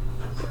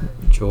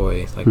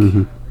joy. Like,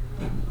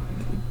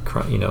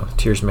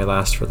 tears may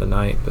last for the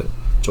night, but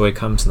joy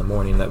comes in the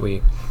morning.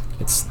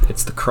 It's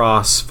the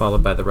cross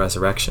followed by the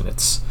resurrection.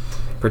 It's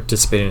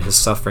participating in his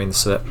suffering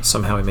so that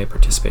somehow we may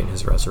participate in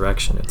his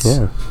resurrection. It's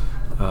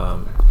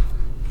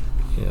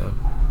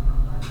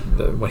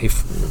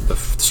the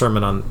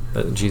sermon on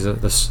Jesus,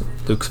 this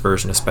Luke's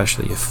version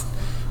especially,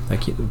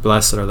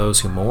 blessed are those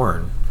who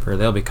mourn, for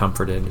they'll be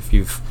comforted. If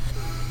you've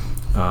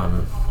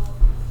kind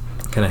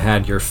of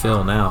had your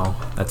fill now,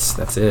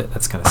 that's it.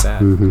 That's kind of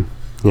sad.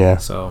 Yeah.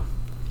 So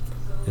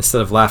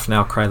instead of laugh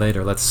now, cry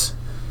later,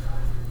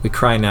 we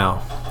cry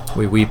now,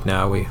 we weep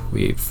now,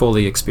 we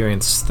fully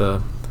experience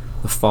the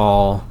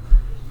fall,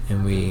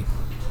 and we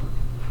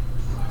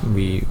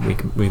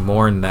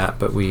mourn that,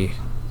 but we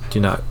do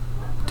not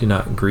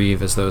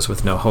grieve as those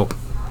with no hope.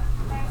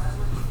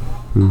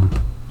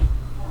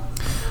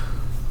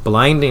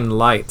 Blinding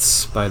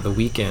Lights by The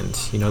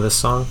Weeknd. You know this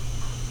song?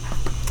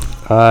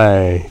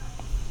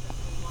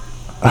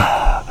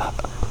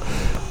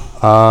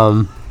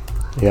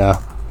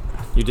 Yeah.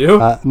 You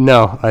do?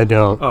 No, I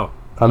don't. Oh.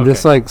 I'm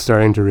just like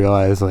starting to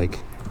realize like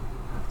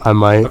I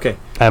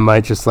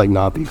might just like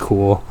not be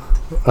cool.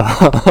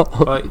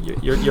 Well,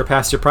 you're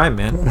past your prime,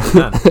 man.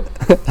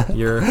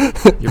 You're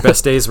done. Your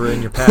best days were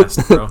in your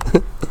past, bro.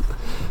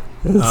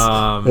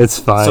 It's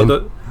fine.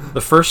 So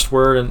the first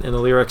word in the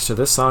lyrics to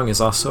this song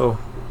is also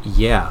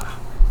Yeah.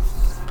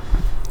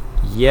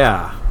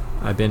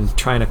 I've been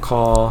trying to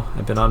call.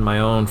 I've been on my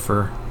own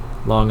for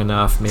long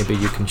enough. Maybe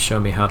you can show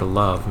me how to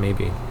love.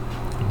 Maybe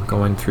I'm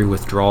going through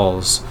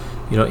withdrawals.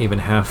 You don't even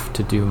have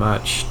to do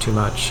too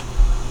much.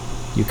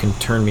 You can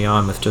turn me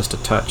on with just a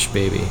touch,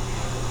 baby.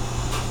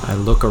 I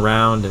look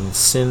around and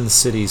Sin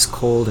City's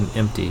cold and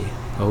empty.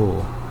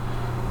 Oh,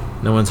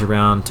 no one's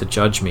around to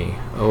judge me.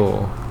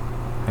 Oh,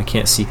 I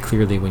can't see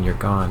clearly when you're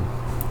gone.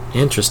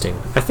 Interesting.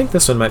 I think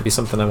this one might be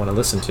something I want to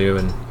listen to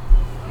and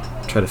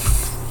try to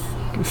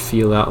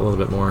feel out a little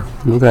bit more.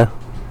 Okay.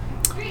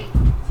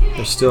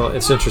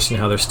 It's interesting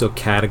how there's still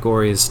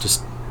categories,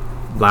 just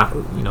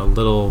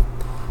little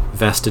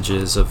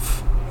vestiges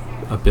of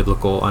a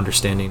biblical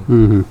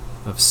understanding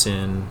of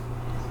sin.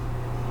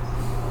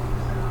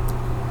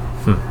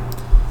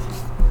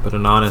 But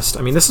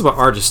this is what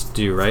artists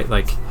do, right?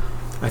 Like,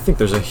 I think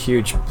there's a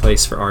huge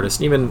place for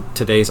artists. Even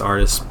today's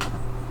artists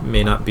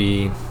may not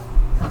be,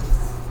 I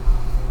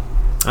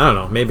don't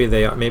know, maybe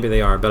they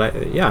are, but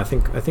I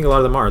think a lot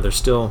of them are. They're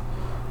still,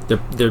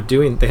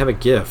 they have a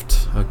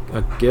gift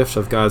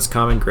of God's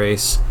common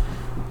grace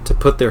to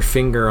put their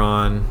finger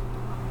on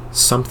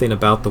something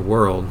about the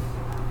world,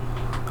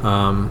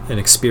 an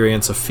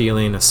experience, a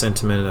feeling, a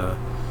sentiment,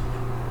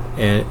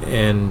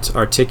 and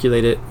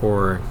articulate it,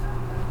 or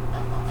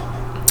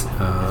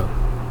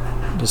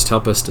just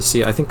help us to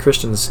see. I think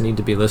Christians need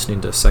to be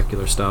listening to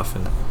secular stuff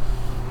and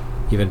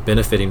even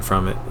benefiting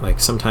from it. Like,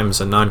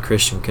 sometimes a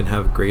non-Christian can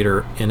have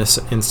greater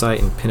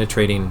insight and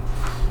penetrating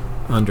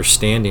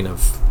understanding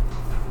of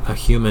the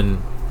human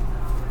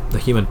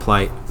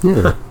plight.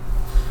 Yeah.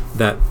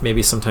 That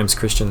maybe sometimes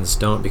Christians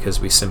don't, because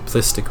we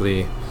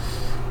simplistically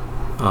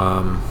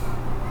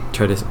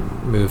try to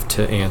move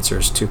to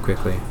answers too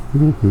quickly.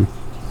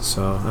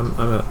 So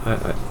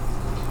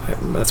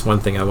that's one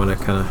thing I want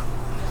to kind of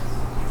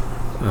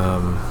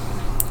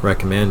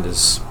recommend,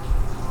 is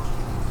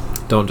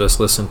don't just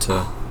listen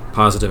to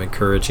positive,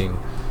 encouraging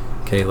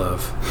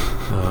K-Love.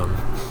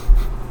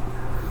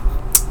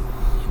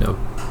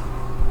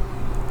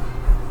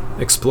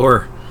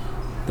 Explore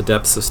the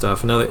depths of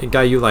stuff. Another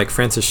guy you like,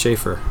 Francis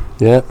Schaeffer.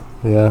 Yeah.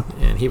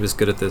 And he was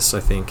good at this, I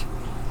think.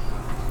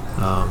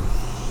 By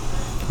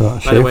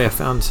the way, I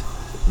found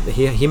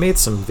he made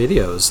some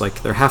videos,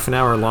 like they're half an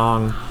hour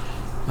long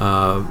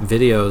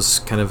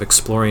videos, kind of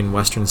exploring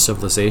Western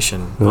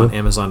civilization on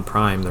Amazon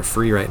Prime. They're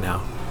free right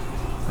now.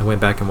 I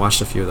went back and watched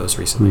a few of those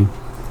recently.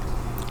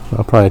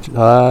 I'll probably.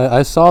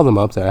 I saw them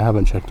up there. I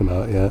haven't checked them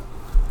out yet.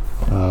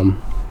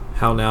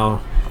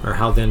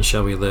 How then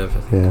shall we live?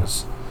 I think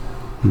was.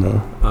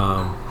 No.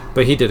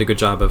 But he did a good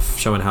job of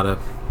showing how to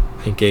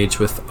engage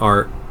with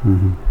art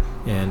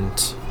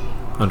and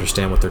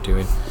understand what they're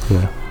doing.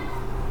 Yeah.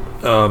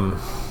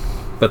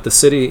 But the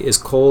city is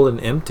cold and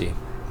empty.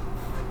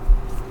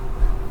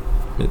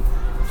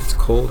 It's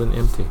cold and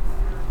empty.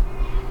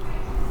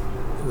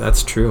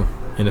 That's true.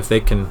 And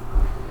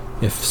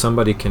if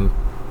somebody can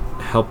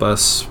help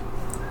us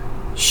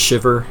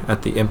shiver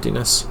at the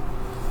emptiness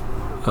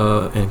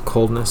and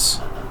coldness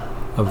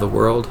of the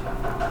world,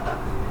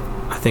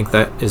 I think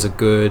that is a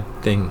good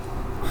thing,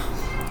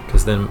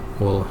 because then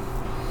we'll,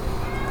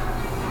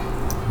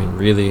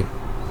 really,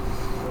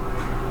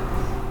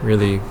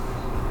 really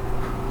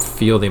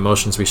feel the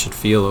emotions we should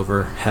feel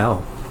over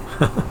hell.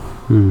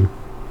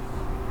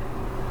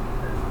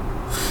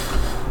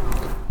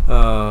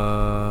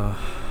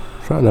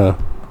 Trying to.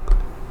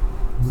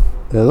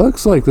 It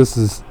looks like this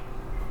is.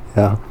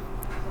 Yeah.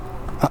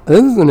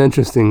 This is an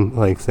interesting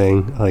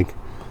thing.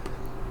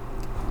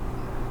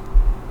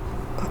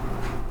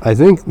 I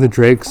think the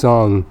Drake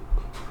song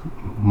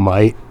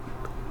might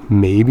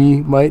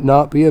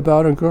not be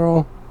about a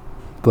girl,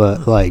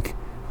 but a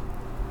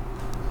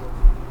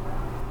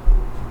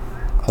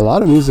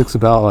lot of music's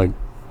about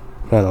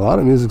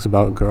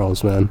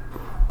girls, man,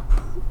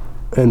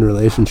 and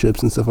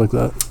relationships and stuff like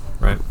that.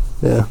 Right.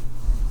 Yeah.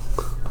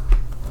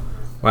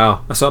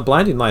 Wow. I saw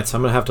Blinding Lights.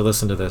 I'm gonna have to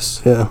listen to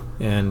this. Yeah.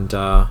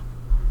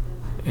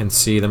 And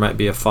see, there might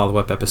be a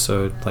follow-up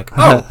episode.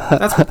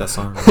 That's what that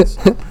song is.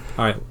 All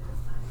right.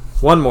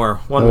 One more.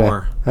 All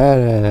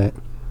right.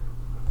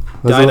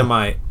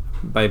 Dynamite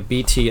by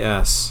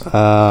BTS.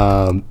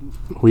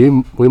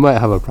 We might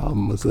have a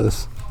problem with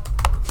this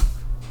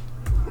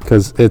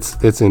because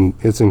it's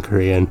in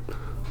Korean.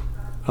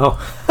 Oh,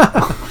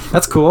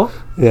 that's cool.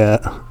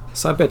 Yeah.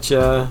 So I bet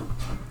you.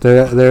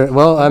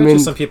 I mean,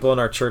 some people in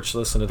our church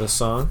listen to this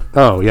song.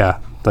 Oh yeah,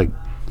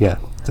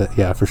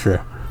 yeah, for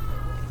sure.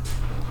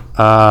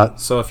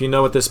 So if you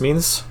know what this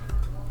means,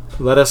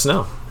 let us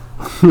know.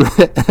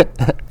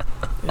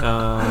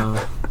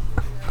 Yeah,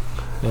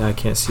 I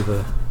can't see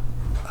the.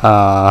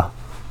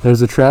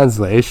 There's a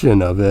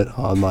translation of it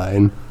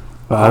online.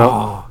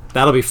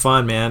 That'll be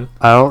fun, man.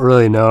 I don't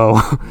really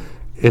know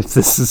if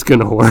this is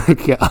gonna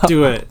work out.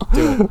 Do it.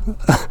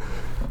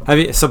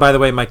 So by the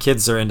way, my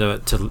kids are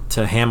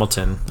into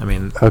Hamilton.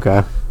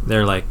 Okay.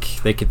 They're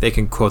they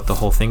can quote the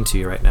whole thing to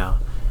you right now,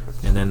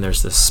 and then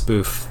there's this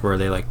spoof where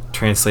they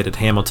translated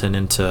Hamilton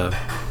into,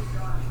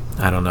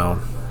 I don't know,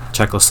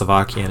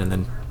 Czechoslovakian, and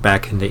then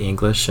back into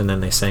English, and then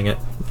they sang it.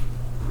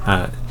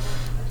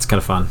 It's kind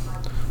of fun.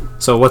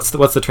 So what's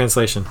the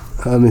translation?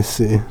 Let me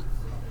see.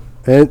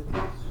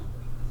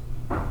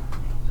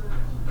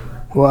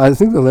 Well, I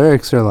think the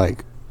lyrics are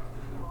like,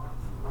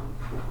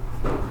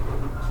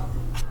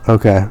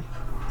 okay.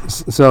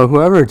 So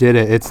whoever did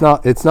it, it's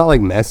not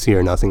like messy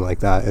or nothing like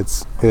that.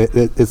 It's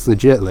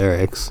legit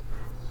lyrics.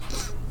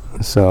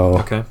 So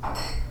okay.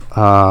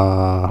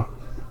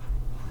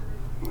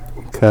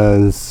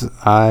 'Cause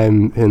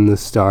I'm in the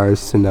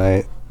stars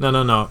tonight.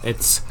 No.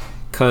 It's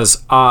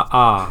 'cause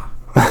I'm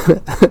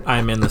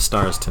in the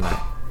stars tonight.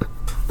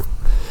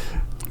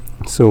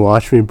 So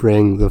watch me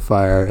bring the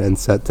fire and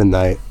set the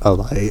night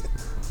alight.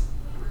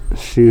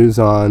 Shoes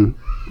on,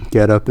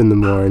 get up in the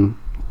morn,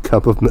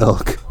 cup of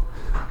milk.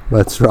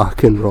 Let's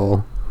rock and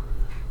roll.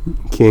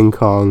 King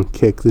Kong,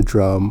 kick the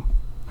drum,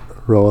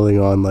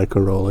 rolling on like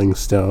a rolling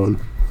stone.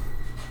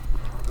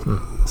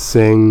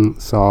 Sing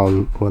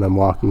song when I'm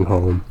walking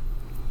home.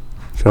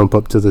 Jump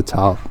up to the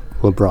top,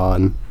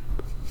 LeBron.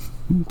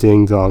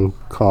 Ding dong,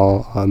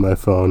 call on my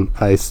phone.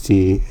 Iced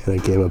tea and a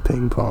game of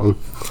ping pong.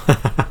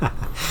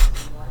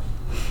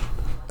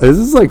 This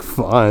is like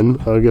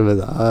fun. I'll give it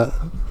that.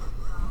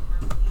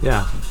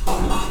 Yeah.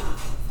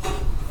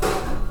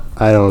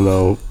 I don't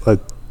know what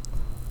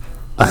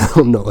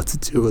to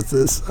do with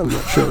this. I'm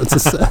not sure what to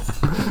say.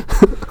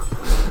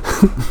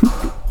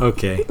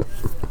 Okay.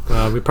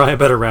 We probably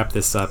better wrap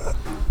this up.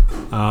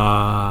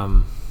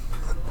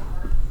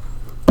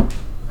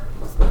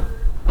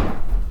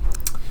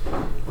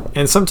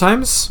 And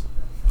sometimes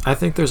I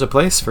think there's a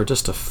place for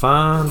just a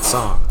fun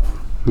song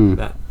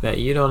that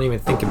you don't even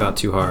think about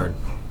too hard.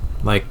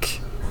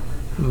 Like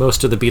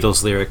most of the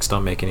Beatles lyrics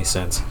don't make any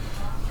sense.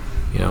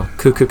 You know,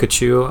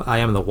 cuckoo, I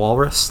am the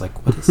walrus.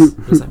 Like, what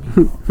does that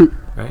mean?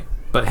 Right?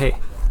 But hey,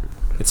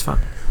 it's fun.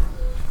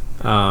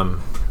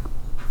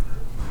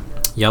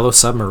 Yellow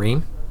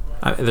Submarine.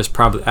 There's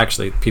probably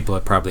actually people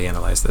have probably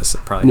analyzed this.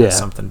 It probably has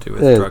something to do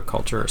with drug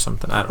culture or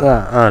something. I don't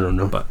know. I don't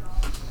know.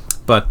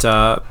 But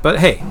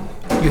hey,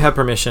 you have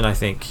permission, I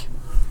think,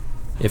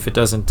 if it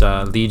doesn't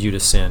lead you to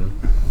sin,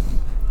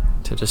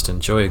 to just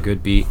enjoy a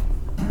good beat,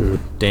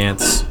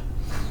 dance,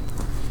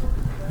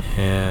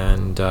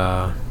 and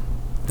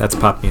that's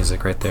pop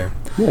music right there.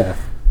 Yeah.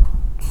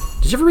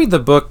 Did you ever read the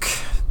book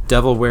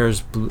Devil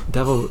Wears not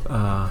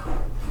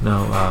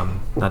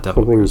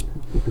Devil Wears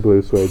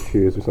Blue suede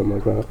shoes or something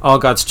like that. All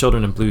God's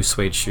Children in Blue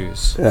Suede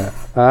Shoes? Yeah.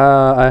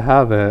 I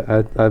have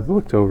it. I've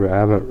looked over it. I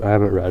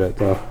haven't read it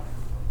though.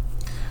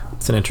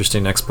 It's an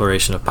interesting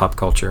exploration of pop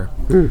culture,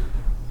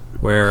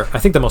 where I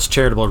think the most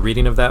charitable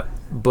reading of that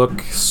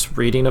book's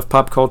reading of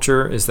pop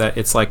culture is that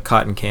it's like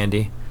cotton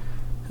candy,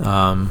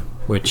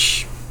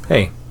 which,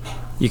 hey,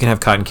 you can have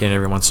cotton candy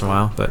every once in a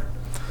while, but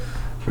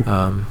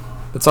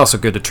it's also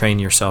good to train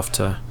yourself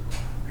to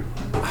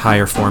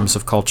higher forms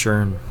of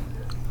culture. And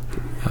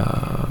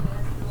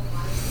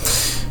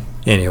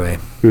anyway,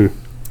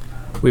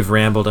 we've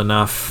rambled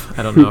enough.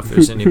 I don't know if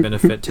there's any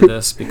benefit to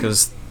this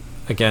because,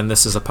 again,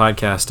 this is a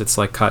podcast. It's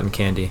like cotton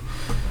candy.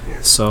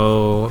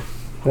 So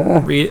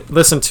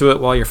listen to it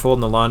while you're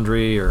folding the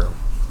laundry or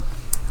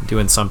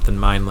doing something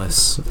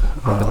mindless.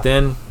 But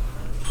then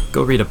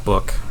go read a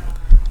book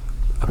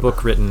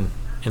written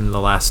in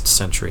the last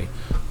century,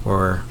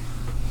 or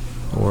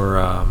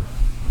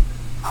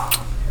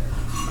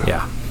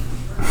yeah.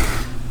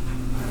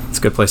 It's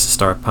a good place to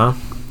start, huh?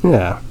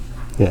 Yeah.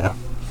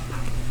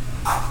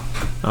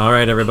 All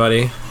right,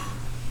 everybody.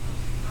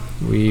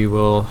 We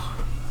will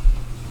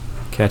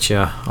catch you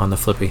on the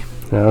flippy.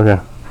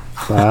 Okay.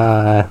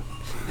 Bye.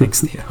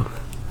 Thanks, Theo.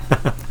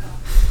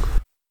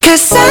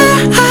 'Cause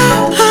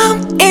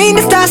I'm in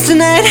the stars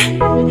tonight.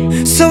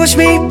 So watch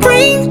me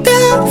bring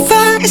the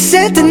fire and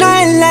set the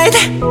night light.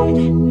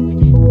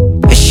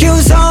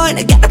 Shoes on,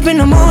 get up in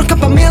the morning,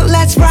 cup of milk,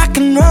 let's rock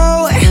and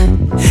roll.